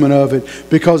every moment of it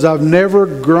because I've never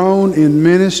grown in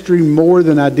ministry more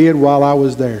than I did while I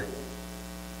was there.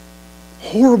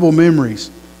 Horrible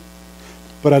memories.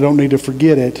 But I don't need to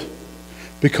forget it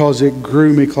because it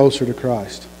grew me closer to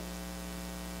Christ.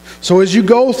 So as you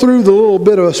go through the little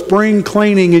bit of a spring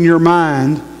cleaning in your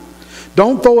mind,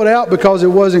 don't throw it out because it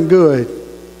wasn't good.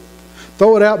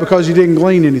 Throw it out because you didn't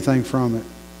glean anything from it.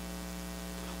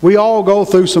 We all go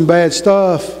through some bad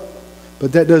stuff,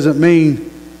 but that doesn't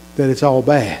mean that it's all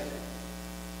bad.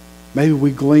 Maybe we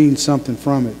glean something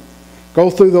from it. Go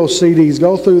through those CDs.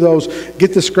 Go through those.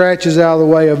 Get the scratches out of the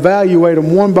way. Evaluate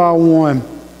them one by one.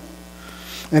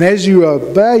 And as you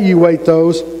evaluate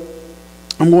those,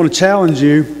 I'm going to challenge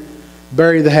you,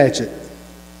 bury the hatchet.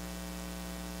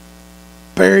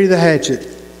 Bury the hatchet.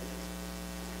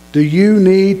 Do you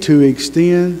need to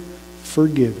extend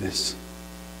forgiveness?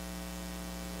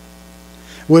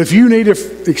 Well, if you need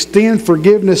to extend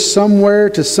forgiveness somewhere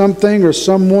to something or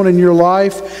someone in your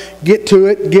life, get to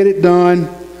it, get it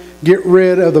done. Get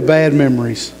rid of the bad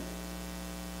memories.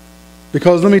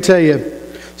 Because let me tell you,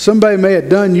 somebody may have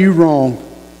done you wrong.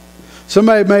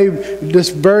 Somebody may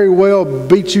just very well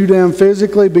beat you down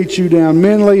physically, beat you down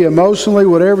mentally, emotionally,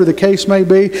 whatever the case may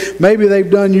be. Maybe they've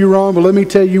done you wrong, but let me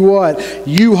tell you what,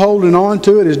 you holding on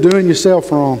to it is doing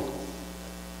yourself wrong.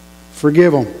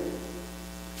 Forgive them.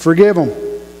 Forgive them.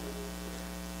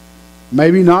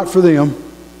 Maybe not for them,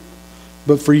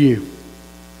 but for you.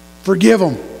 Forgive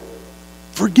them.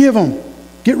 Forgive them.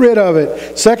 Get rid of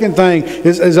it. Second thing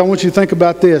is I want you to think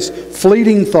about this.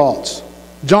 Fleeting thoughts.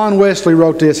 John Wesley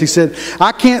wrote this. He said,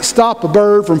 I can't stop a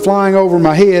bird from flying over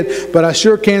my head, but I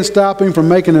sure can stop him from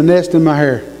making a nest in my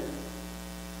hair.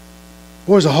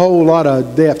 Boy, there's a whole lot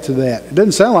of depth to that. It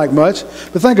doesn't sound like much,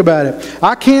 but think about it.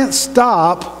 I can't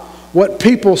stop what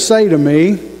people say to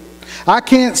me. I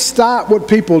can't stop what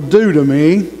people do to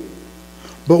me.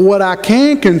 But what I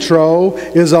can control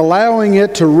is allowing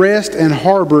it to rest and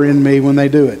harbor in me when they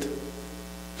do it.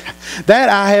 That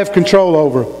I have control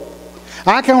over.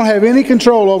 I don't have any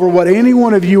control over what any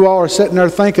one of you all are sitting there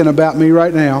thinking about me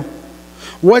right now.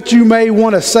 What you may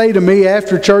want to say to me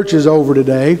after church is over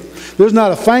today. There's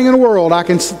not a thing in the world I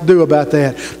can do about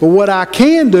that. But what I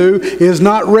can do is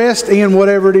not rest in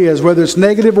whatever it is, whether it's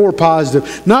negative or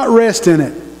positive. Not rest in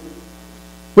it.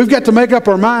 We've got to make up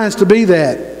our minds to be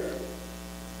that.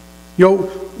 You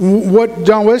know, what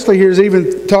John Wesley here is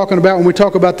even talking about when we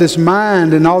talk about this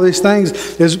mind and all these things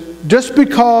is just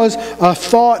because a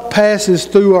thought passes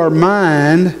through our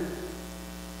mind,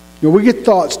 we get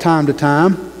thoughts time to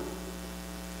time.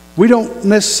 We don't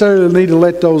necessarily need to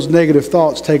let those negative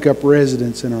thoughts take up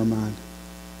residence in our mind.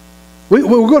 We're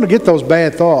going to get those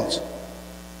bad thoughts.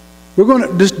 We're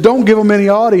going to just don't give them any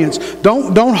audience.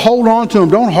 Don't hold on to them.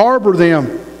 Don't harbor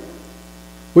them.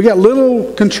 We got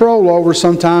little control over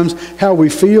sometimes how we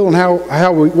feel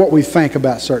and what we think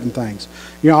about certain things.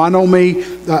 I know me.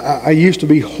 I used to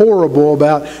be horrible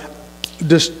about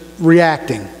just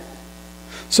reacting.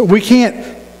 So we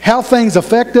can't. How things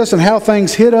affect us and how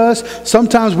things hit us,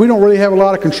 sometimes we don't really have a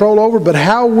lot of control over. But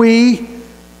how we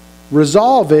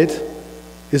resolve it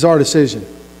is our decision.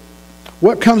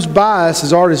 What comes by us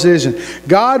is our decision.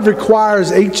 God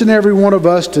requires each and every one of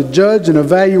us to judge and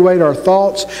evaluate our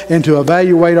thoughts and to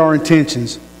evaluate our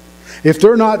intentions. If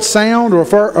they're not sound or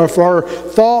if our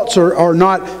thoughts are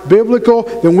not biblical,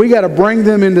 then we got to bring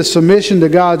them into submission to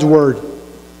God's Word.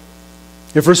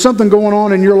 If there's something going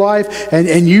on in your life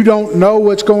and you don't know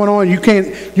what's going on, you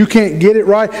can't get it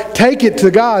right, take it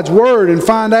to God's Word and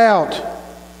find out.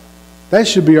 That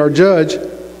should be our judge.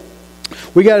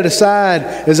 We got to decide,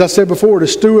 as I said before, to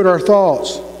steward our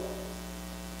thoughts.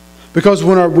 Because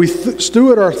when we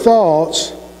steward our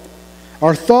thoughts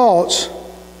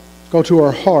go to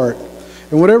our heart.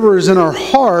 And whatever is in our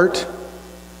heart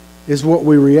is what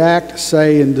we react,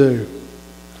 say, and do.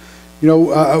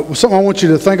 Something I want you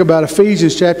to think about,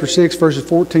 Ephesians chapter 6, verses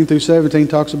 14 through 17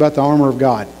 talks about the armor of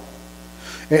God.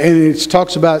 And it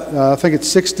talks about, I think it's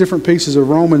 6 different pieces of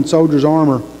Roman soldiers'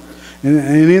 armor. And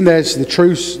in that's the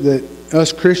truths that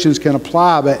us Christians can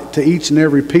apply to each and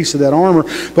every piece of that armor.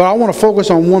 But I want to focus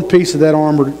on one piece of that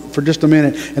armor for just a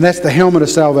minute, and that's the helmet of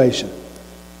salvation.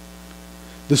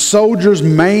 The soldier's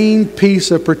main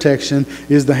piece of protection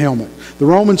is the helmet. The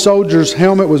Roman soldier's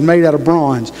helmet was made out of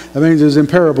bronze. That means it was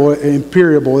impermeable.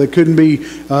 It couldn't be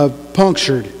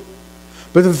punctured.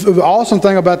 But the awesome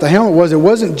thing about the helmet was it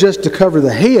wasn't just to cover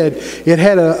the head. It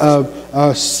had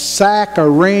a sack, a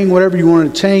ring, whatever you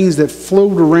wanted, chains that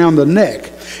flowed around the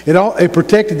neck. It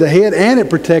protected the head and it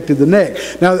protected the neck.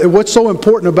 Now, what's so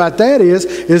important about that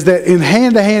is that in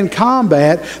hand-to-hand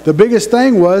combat, the biggest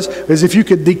thing is if you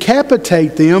could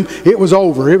decapitate them, it was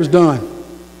over. It was done.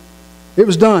 It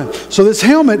was done. So this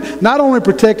helmet not only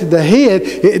protected the head,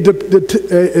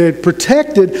 it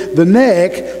protected the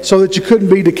neck so that you couldn't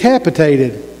be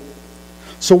decapitated.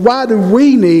 So why do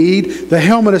we need the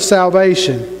helmet of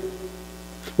salvation?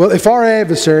 Well, if our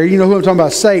adversary, you know who I'm talking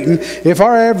about, Satan, if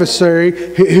our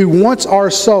adversary who wants our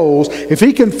souls, if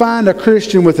he can find a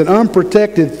Christian with an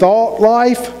unprotected thought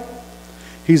life,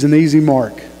 he's an easy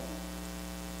mark.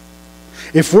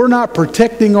 If we're not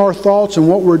protecting our thoughts and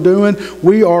what we're doing,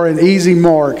 we are an easy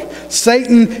mark.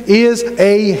 Satan is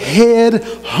a head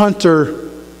hunter.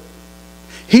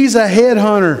 He's a head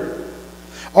hunter.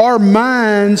 Our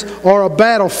minds are a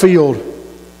battlefield.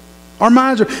 Our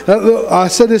minds are, I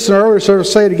said this in an earlier service,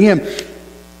 I'll say it again.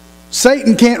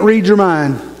 Satan can't read your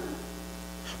mind.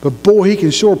 But boy, he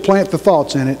can sure plant the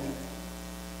thoughts in it.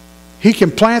 He can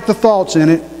plant the thoughts in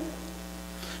it.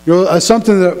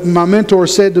 Something that my mentor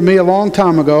said to me a long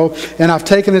time ago, and I've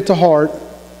taken it to heart,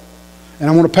 and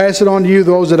I want to pass it on to you,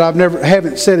 those that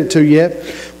haven't said it to yet.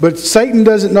 But Satan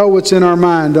doesn't know what's in our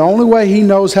mind. The only way he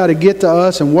knows how to get to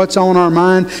us and what's on our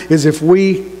mind is if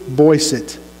we voice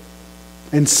it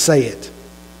and say it.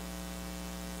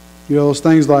 Those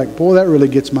things like, boy, that really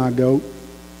gets my goat.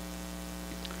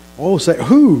 Oh, say,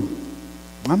 who?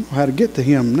 I don't know how to get to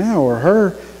him now or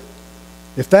her.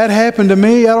 If that happened to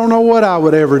me, I don't know what I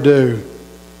would ever do.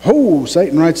 Oh,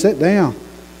 Satan writes that down.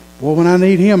 Well, when I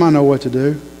need him, I know what to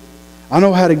do. I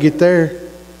know how to get there.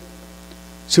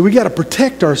 So we got to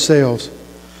protect ourselves.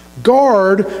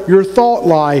 Guard your thought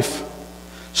life.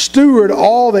 Steward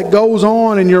all that goes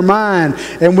on in your mind.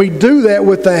 And we do that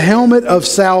with the helmet of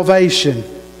salvation.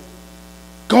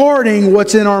 Guarding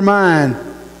what's in our mind.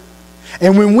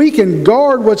 And when we can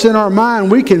guard what's in our mind,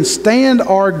 we can stand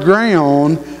our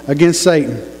ground against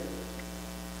Satan.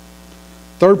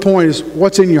 Third point is,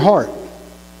 what's in your heart?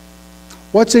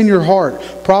 What's in your heart?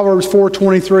 Proverbs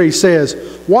 4:23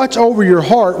 says, watch over your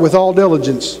heart with all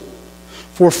diligence,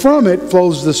 for from it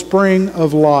flows the spring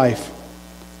of life.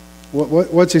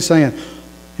 What's he saying?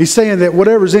 He's saying that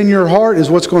whatever's in your heart is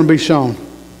what's going to be shown.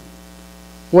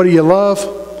 What do you love?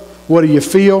 What do you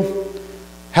feel?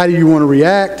 How do you want to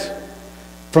react?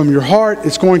 From your heart,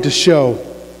 it's going to show.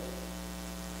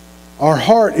 Our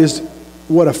heart is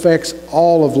what affects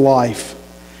all of life.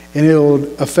 And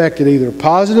it'll affect it either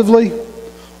positively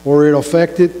or it'll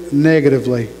affect it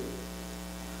negatively.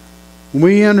 when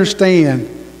we understand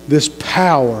this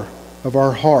power of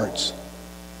our hearts,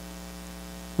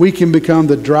 we can become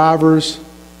the drivers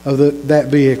of that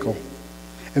vehicle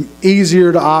and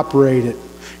easier to operate it.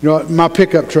 You know, my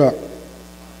pickup truck,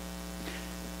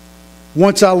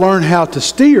 once I learned how to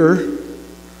steer,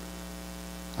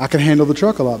 I can handle the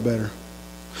truck a lot better.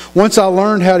 Once I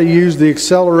learned how to use the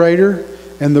accelerator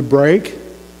and the brake,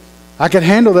 I could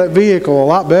handle that vehicle a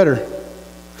lot better.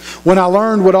 When I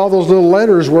learned what all those little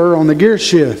letters were on the gear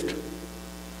shift,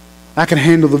 I can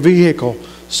handle the vehicle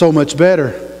so much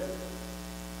better.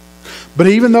 But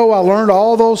even though I learned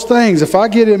all those things, if I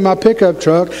get in my pickup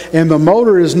truck and the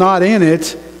motor is not in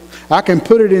it, I can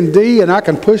put it in D and I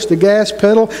can push the gas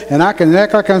pedal and I can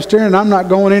act like I'm steering and I'm not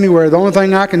going anywhere. The only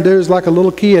thing I can do is like a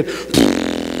little kid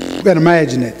and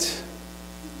imagine it.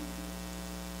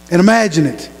 And imagine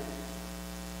it.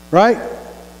 Right?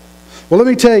 Well, let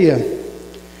me tell you,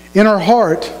 in our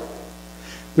heart,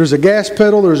 there's a gas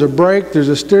pedal, there's a brake, there's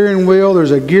a steering wheel,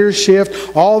 there's a gear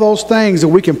shift, all those things that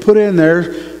we can put in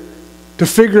there to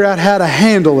figure out how to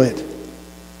handle it.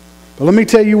 But let me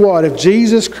tell you what, if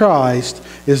Jesus Christ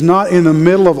is not in the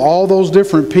middle of all those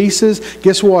different pieces,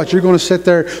 guess what? You're going to sit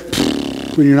there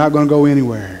and you're not going to go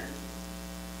anywhere.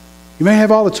 You may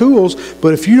have all the tools,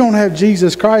 but if you don't have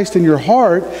Jesus Christ in your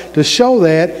heart to show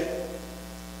that,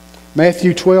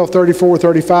 Matthew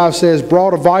 12:34-35 says,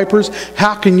 "Brood of vipers,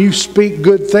 how can you speak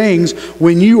good things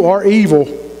when you are evil?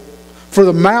 For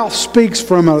the mouth speaks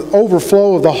from an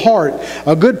overflow of the heart.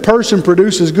 A good person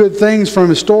produces good things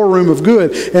from a storeroom of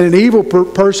good, and an evil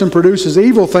person produces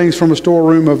evil things from a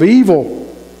storeroom of evil."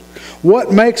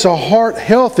 What makes a heart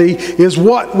healthy is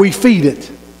what we feed it.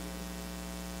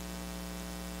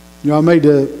 You know,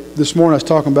 this morning I was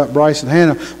talking about Bryce and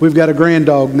Hannah. We've got a grand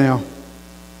dog now.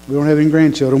 We don't have any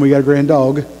grandchildren. We got a grand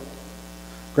dog.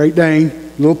 Great Dane,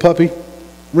 little puppy,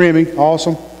 Remy,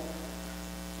 awesome.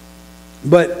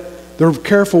 But they're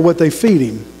careful what they feed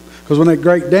him. Because when that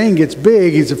Great Dane gets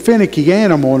big, he's a finicky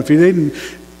animal. And if he didn't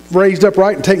raised up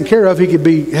right and taken care of, he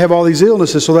could have all these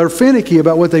illnesses. So they're finicky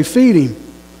about what they feed him.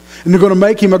 And they're going to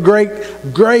make him a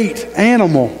great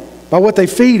animal by what they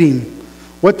feed him.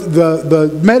 What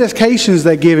the medications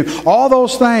they give him. All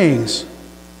those things.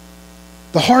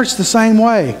 The heart's the same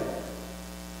way.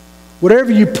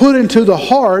 Whatever you put into the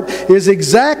heart is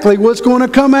exactly what's going to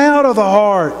come out of the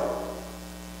heart.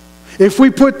 If we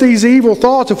put these evil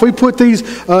thoughts, if we put these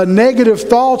negative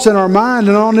thoughts in our mind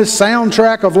and on this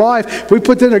soundtrack of life, if we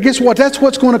put that in there, guess what? That's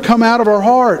what's going to come out of our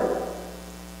heart.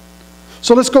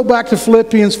 So let's go back to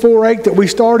Philippians 4:8 that we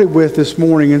started with this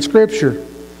morning in Scripture.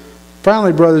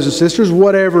 Finally, brothers and sisters,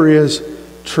 whatever is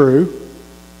true,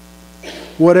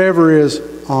 whatever is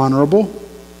honorable,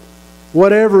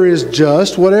 whatever is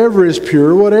just, whatever is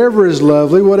pure, whatever is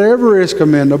lovely, whatever is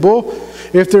commendable,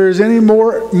 if there is any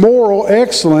more moral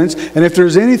excellence, and if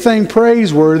there's anything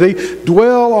praiseworthy,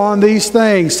 dwell on these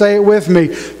things. Say it with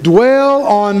me. Dwell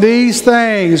on these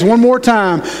things. One more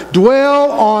time. Dwell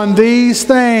on these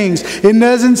things. It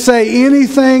doesn't say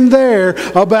anything there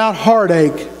about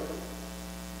heartache.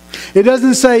 It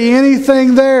doesn't say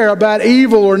anything there about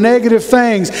evil or negative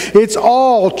things. It's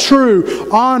all true,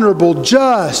 honorable,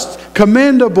 just,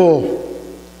 commendable.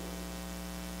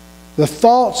 The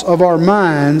thoughts of our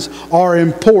minds are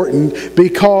important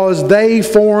because they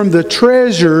form the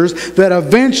treasures that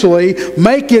eventually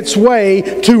make its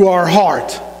way to our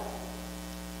heart.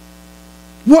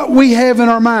 What we have in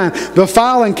our mind, the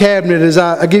filing cabinet, as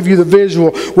I give you the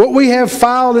visual, what we have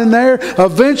filed in there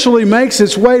eventually makes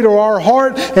its way to our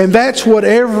heart, and that's what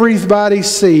everybody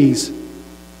sees.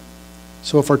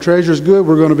 So if our treasure is good,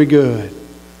 we're going to be good.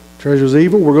 If treasure is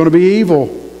evil, we're going to be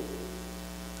evil.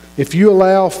 If you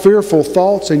allow fearful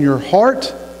thoughts in your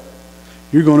heart,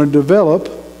 you're going to develop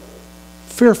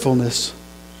fearfulness.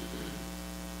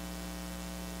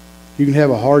 You can have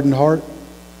a hardened heart.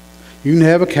 You can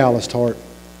have a calloused heart.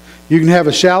 You can have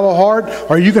a shallow heart,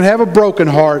 or you can have a broken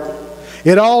heart.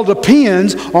 It all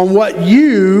depends on what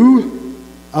you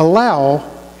allow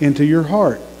into your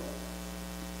heart.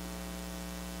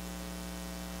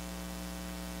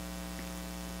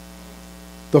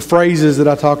 The phrases that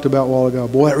I talked about a while ago,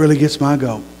 boy, that really gets my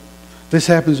goat. This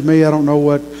happens to me, I don't know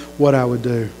what I would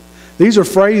do. These are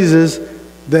phrases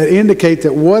that indicate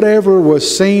that whatever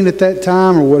was seen at that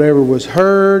time or whatever was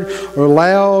heard or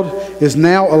allowed is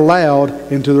now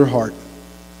allowed into their heart.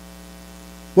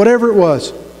 Whatever it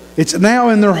was, it's now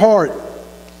in their heart.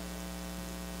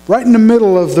 Right in the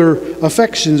middle of their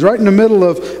affections, right in the middle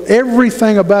of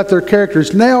everything about their character.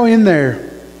 It's now in there.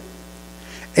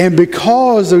 And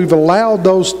because we've allowed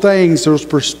those things, those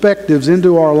perspectives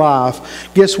into our life,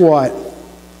 guess what?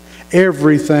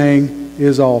 Everything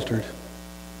is altered.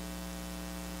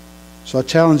 So I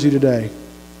challenge you today.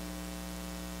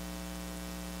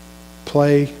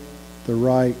 Play the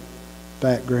right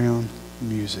background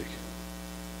music.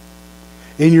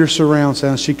 In your surround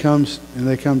sound, she comes and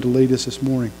they come to lead us this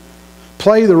morning.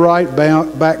 Play the right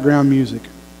background music.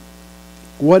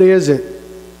 What is it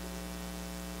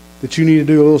that you need to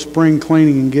do a little spring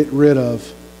cleaning and get rid of?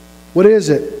 What is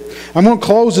it? I'm going to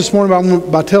close this morning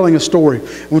by telling a story.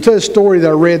 I'm going to tell you a story that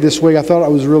I read this week. I thought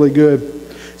it was really good.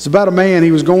 It's about a man.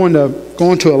 He was going to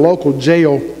a local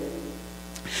jail,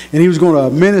 and he was going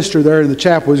to minister there in the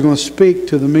chapel. He was going to speak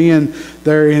to the men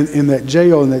there in that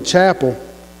jail, in that chapel.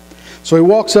 So he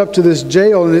walks up to this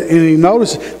jail, and he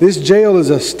notices this jail is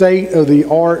a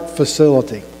state-of-the-art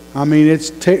facility. I mean,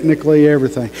 it's technically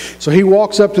everything. So he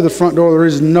walks up to the front door. There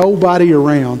is nobody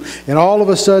around. And all of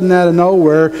a sudden, out of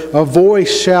nowhere, a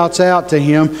voice shouts out to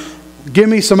him, "Give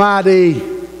me some ID."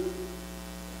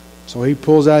 So he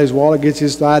pulls out his wallet, gets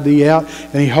his ID out,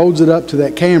 and he holds it up to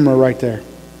that camera right there.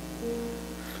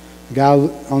 The guy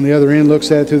on the other end looks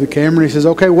at it through the camera, and he says,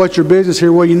 "Okay, what's your business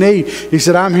here? What do you need?" He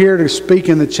said, "I'm here to speak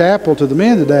in the chapel to the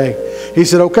men today." He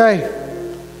said, "Okay."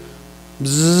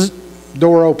 Bzzz,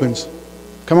 door opens.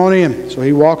 "Come on in." So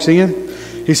he walks in.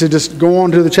 He said, "Just go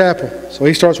on to the chapel." So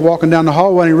he starts walking down the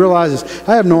hallway, and he realizes,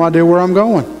 I have no idea where I'm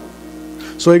going.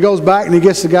 So he goes back and he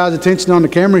gets the guy's attention on the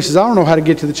camera. He says, "I don't know how to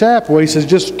get to the chapel." He says,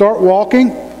 "Just start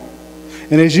walking.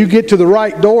 And as you get to the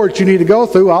right door that you need to go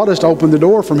through, I'll just open the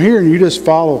door from here and you just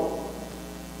follow."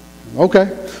 Okay.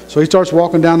 So he starts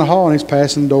walking down the hall and he's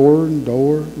passing door and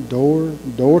door and door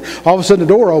and door. All of a sudden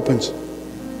the door opens.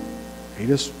 He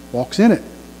just walks in it.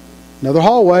 Another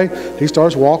hallway. He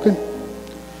starts walking,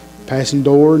 passing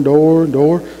door and door and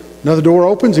door. Another door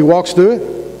opens. He walks through it.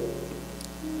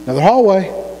 Another hallway.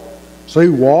 So he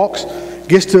walks,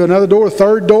 gets to another door.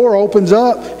 Third door opens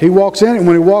up. He walks in it. And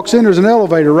when he walks in, there's an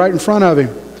elevator right in front of him.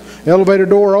 The elevator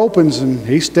door opens and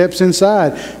he steps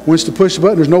inside. Wants to push the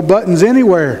button. There's no buttons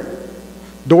anywhere.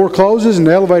 Door closes and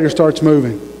the elevator starts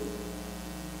moving.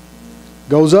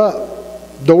 Goes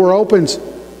up. Door opens.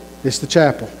 It's the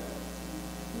chapel.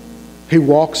 He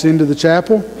walks into the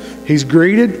chapel. He's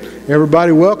greeted.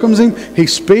 Everybody welcomes him. He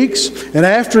speaks. And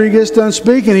after he gets done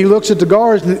speaking, he looks at the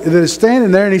guards that is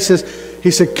standing there and he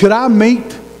said, "Could I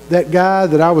meet that guy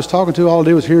that I was talking to? All I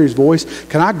did was hear his voice.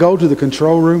 Can I go to the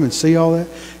control room and see all that?"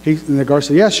 And the guard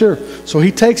said, "Yeah, sure." So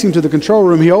he takes him to the control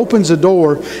room. He opens the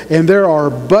door and there are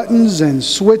buttons and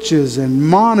switches and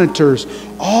monitors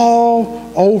all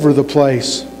over the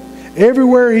place.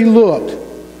 Everywhere he looked,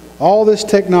 all this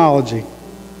technology.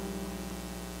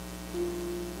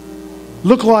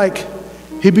 Looked like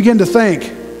he began to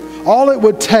think all it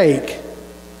would take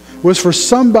was for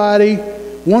somebody,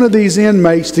 one of these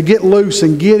inmates, to get loose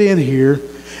and get in here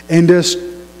and just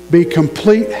be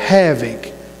complete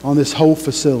havoc on this whole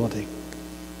facility.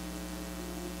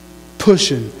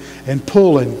 Pushing and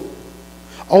pulling,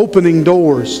 opening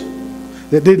doors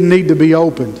that didn't need to be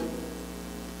opened,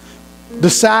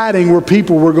 deciding where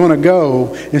people were going to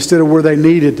go instead of where they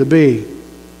needed to be.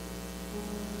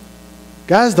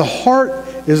 Guys, the heart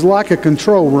is like a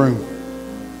control room.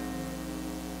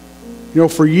 You know,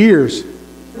 for years,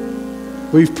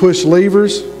 we've pushed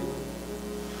levers.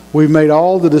 We've made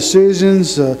all the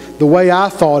decisions the way I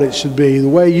thought it should be, the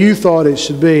way you thought it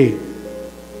should be.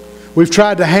 We've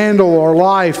tried to handle our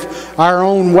life our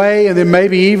own way, and then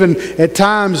maybe even at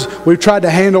times we've tried to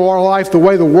handle our life the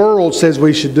way the world says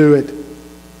we should do it.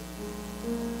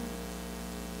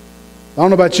 I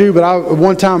don't know about you, but at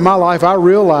one time in my life I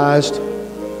realized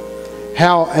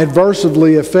how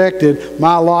adversely affected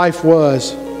my life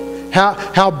was.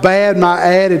 How bad my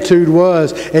attitude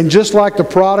was. And just like the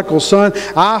prodigal son,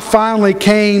 I finally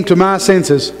came to my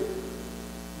senses.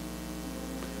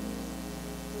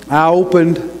 I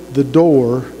opened the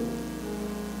door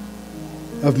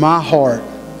of my heart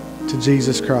to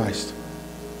Jesus Christ.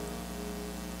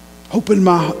 Opened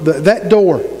that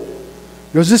door.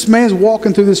 Because this man's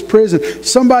walking through this prison.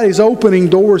 Somebody's opening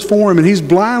doors for him and he's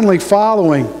blindly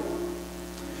following.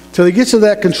 Till he gets to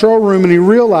that control room and he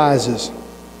realizes,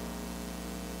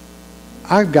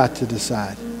 I've got to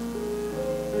decide.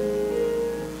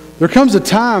 There comes a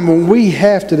time when we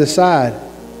have to decide.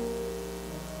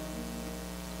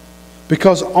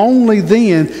 Because only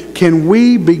then can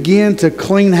we begin to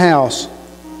clean house.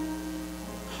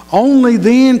 Only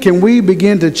then can we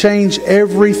begin to change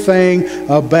everything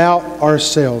about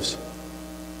ourselves.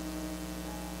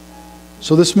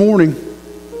 So this morning,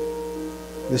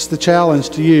 this is the challenge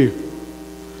to you.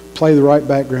 Play the right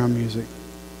background music.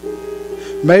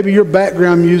 Maybe your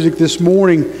background music this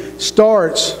morning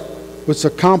starts with a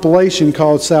compilation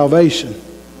called Salvation.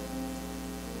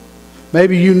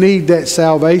 Maybe you need that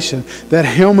salvation, that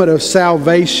helmet of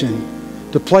salvation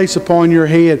to place upon your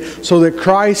head so that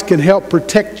Christ can help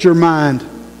protect your mind.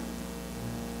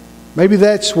 Maybe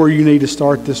that's where you need to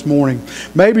start this morning.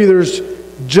 Maybe there's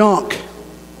junk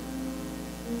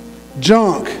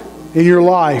in your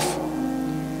life.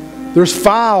 There's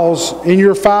files in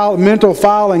your mental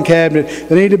filing cabinet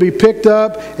that need to be picked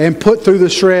up and put through the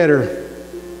shredder.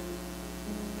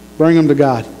 Bring them to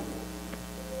God.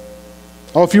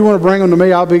 Oh, if you want to bring them to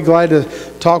me, I'll be glad to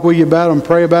talk with you about them,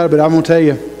 pray about it, but I'm going to tell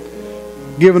you,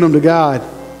 giving them to God,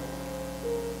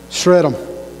 shred them.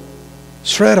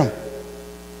 Shred them.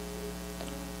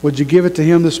 Would you give it to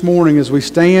Him this morning as we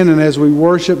stand and as we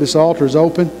worship? This altar is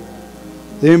open.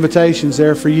 The invitation's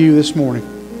there for you this morning.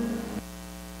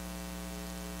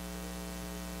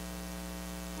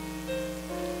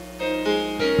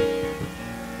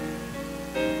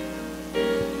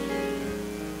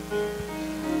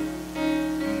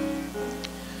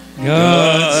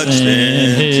 God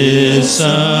sent His Son.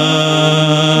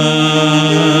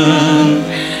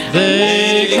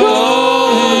 They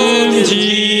called Him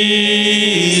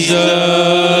Jesus.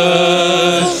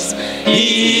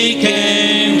 He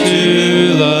came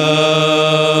to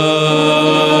love,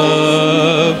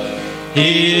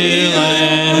 heal,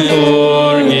 and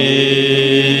forgive.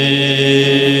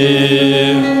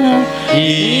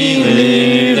 He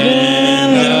lived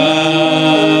and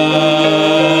died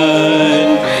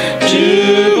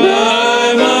to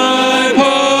buy my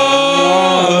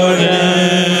pardon.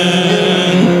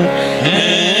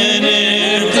 An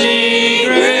empty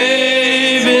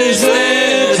grave is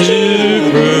there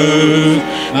to prove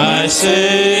my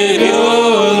Savior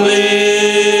lives.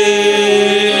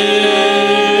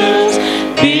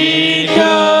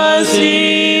 Because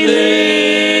He lives,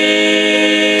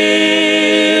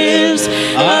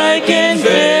 I can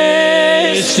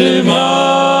face tomorrow.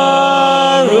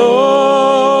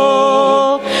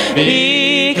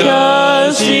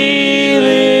 Because He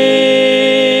lives,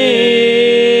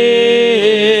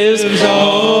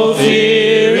 all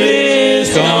fear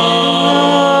is gone.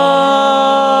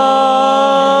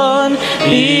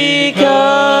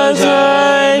 Because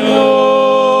I know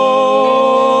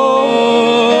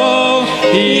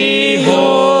He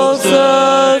holds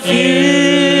the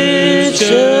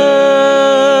future,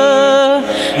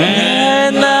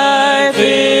 and life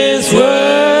is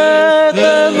worth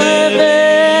the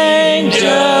living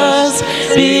just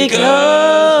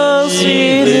because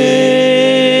He lives.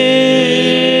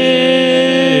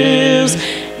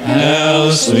 How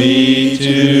sweet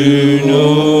to know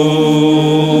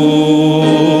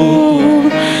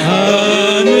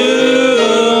a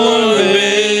newborn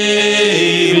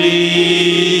baby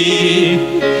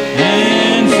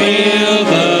and feel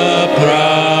the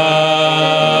pride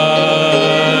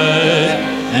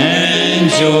and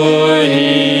joy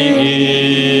He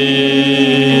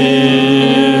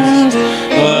gives.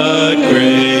 But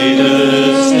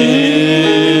greater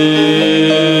still,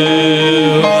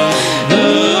 the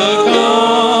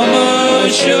calm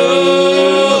assurance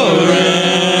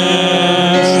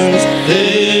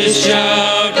this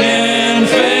child can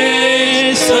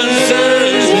face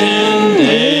uncertain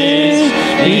days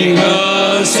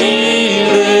because He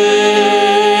lives.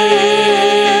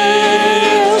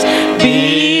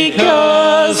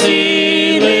 Because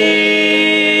He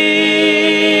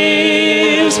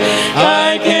lives,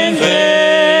 I can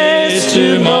face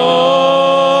tomorrow.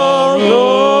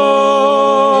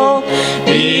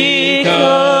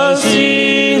 Because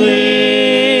He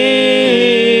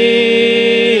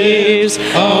lives,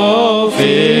 all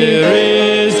fear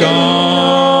is gone.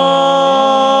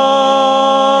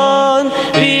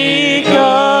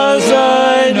 Because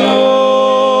I know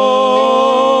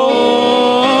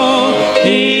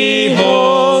He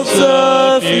holds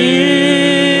the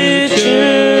future,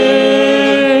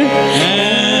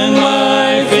 and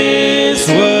life is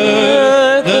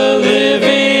worth the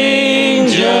living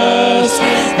just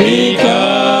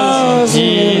because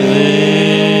He lives.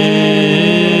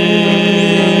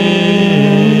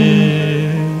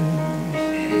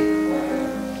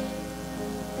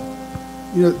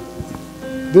 You know,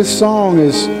 this song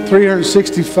is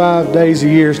 365 days a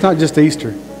year. It's not just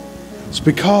Easter. It's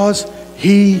because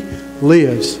He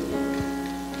lives.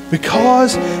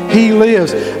 Because He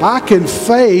lives, I can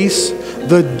face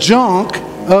the junk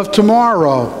of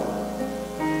tomorrow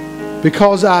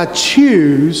because I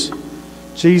choose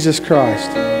Jesus Christ.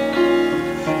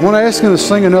 I want to ask Him to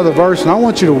sing another verse, and I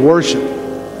want you to worship.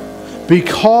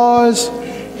 Because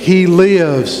He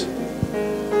lives.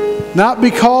 Not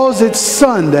because it's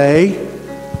Sunday,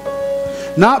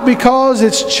 not because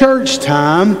it's church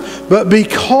time, but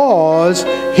because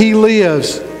He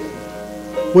lives.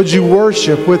 Would you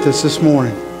worship with us this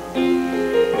morning?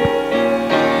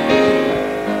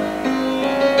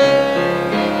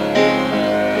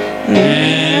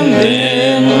 And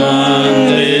then one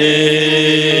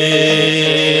day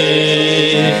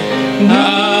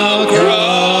I'll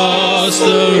cross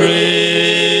the river.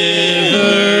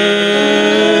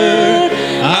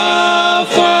 I'll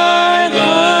find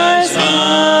my son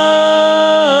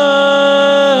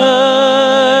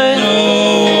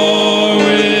no more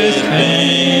with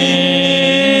pain.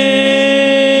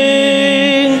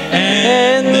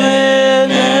 And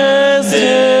then as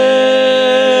death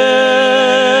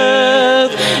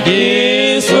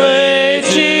his way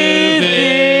to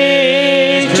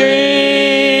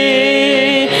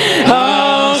victory,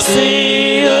 I'll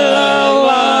see the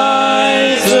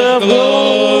lights of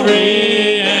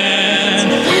glory,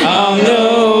 and I'll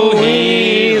know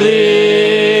he lives.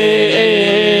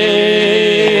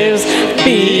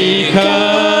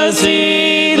 Because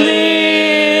he lives,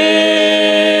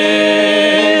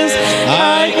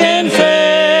 I can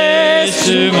face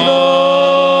tomorrow.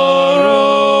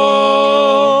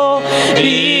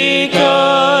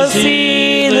 Because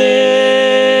he lives,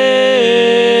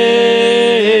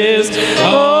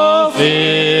 all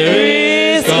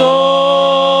fear is gone.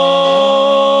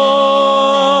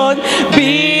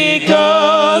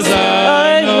 Because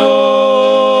I know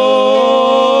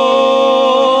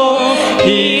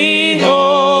he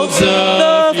holds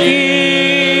the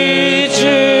future,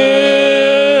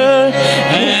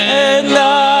 and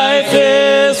life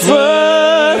is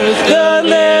worth the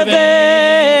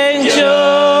living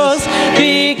just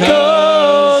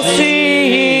because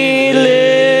he lives.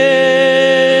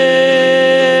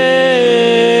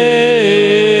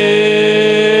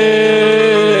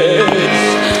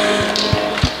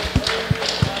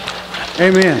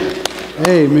 Amen.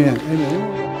 Amen. Amen.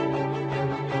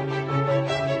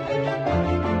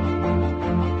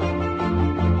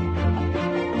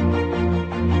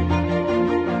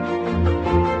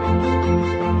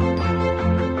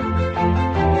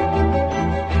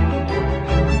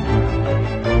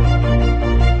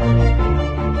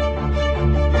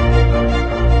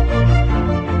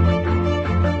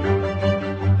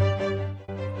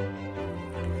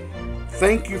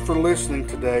 Thank you for listening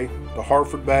today to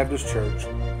Hartford Baptist Church.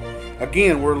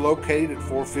 Again, we're located at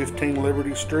 415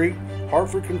 Liberty Street,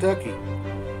 Hartford, Kentucky.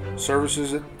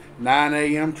 Services at 9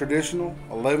 a.m. traditional,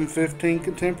 11:15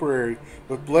 contemporary,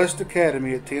 with Blessed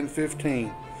Academy at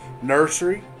 10:15.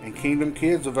 Nursery and Kingdom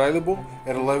Kids available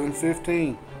at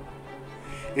 11:15.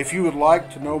 If you would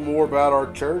like to know more about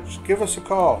our church, give us a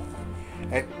call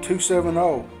at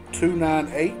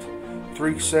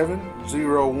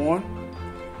 270-298-3701.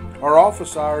 Our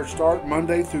office hours start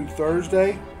Monday through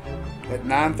Thursday at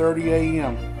 9:30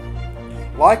 a.m.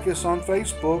 Like us on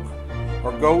Facebook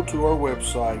or go to our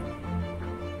website.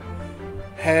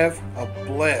 Have a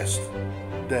blessed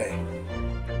day.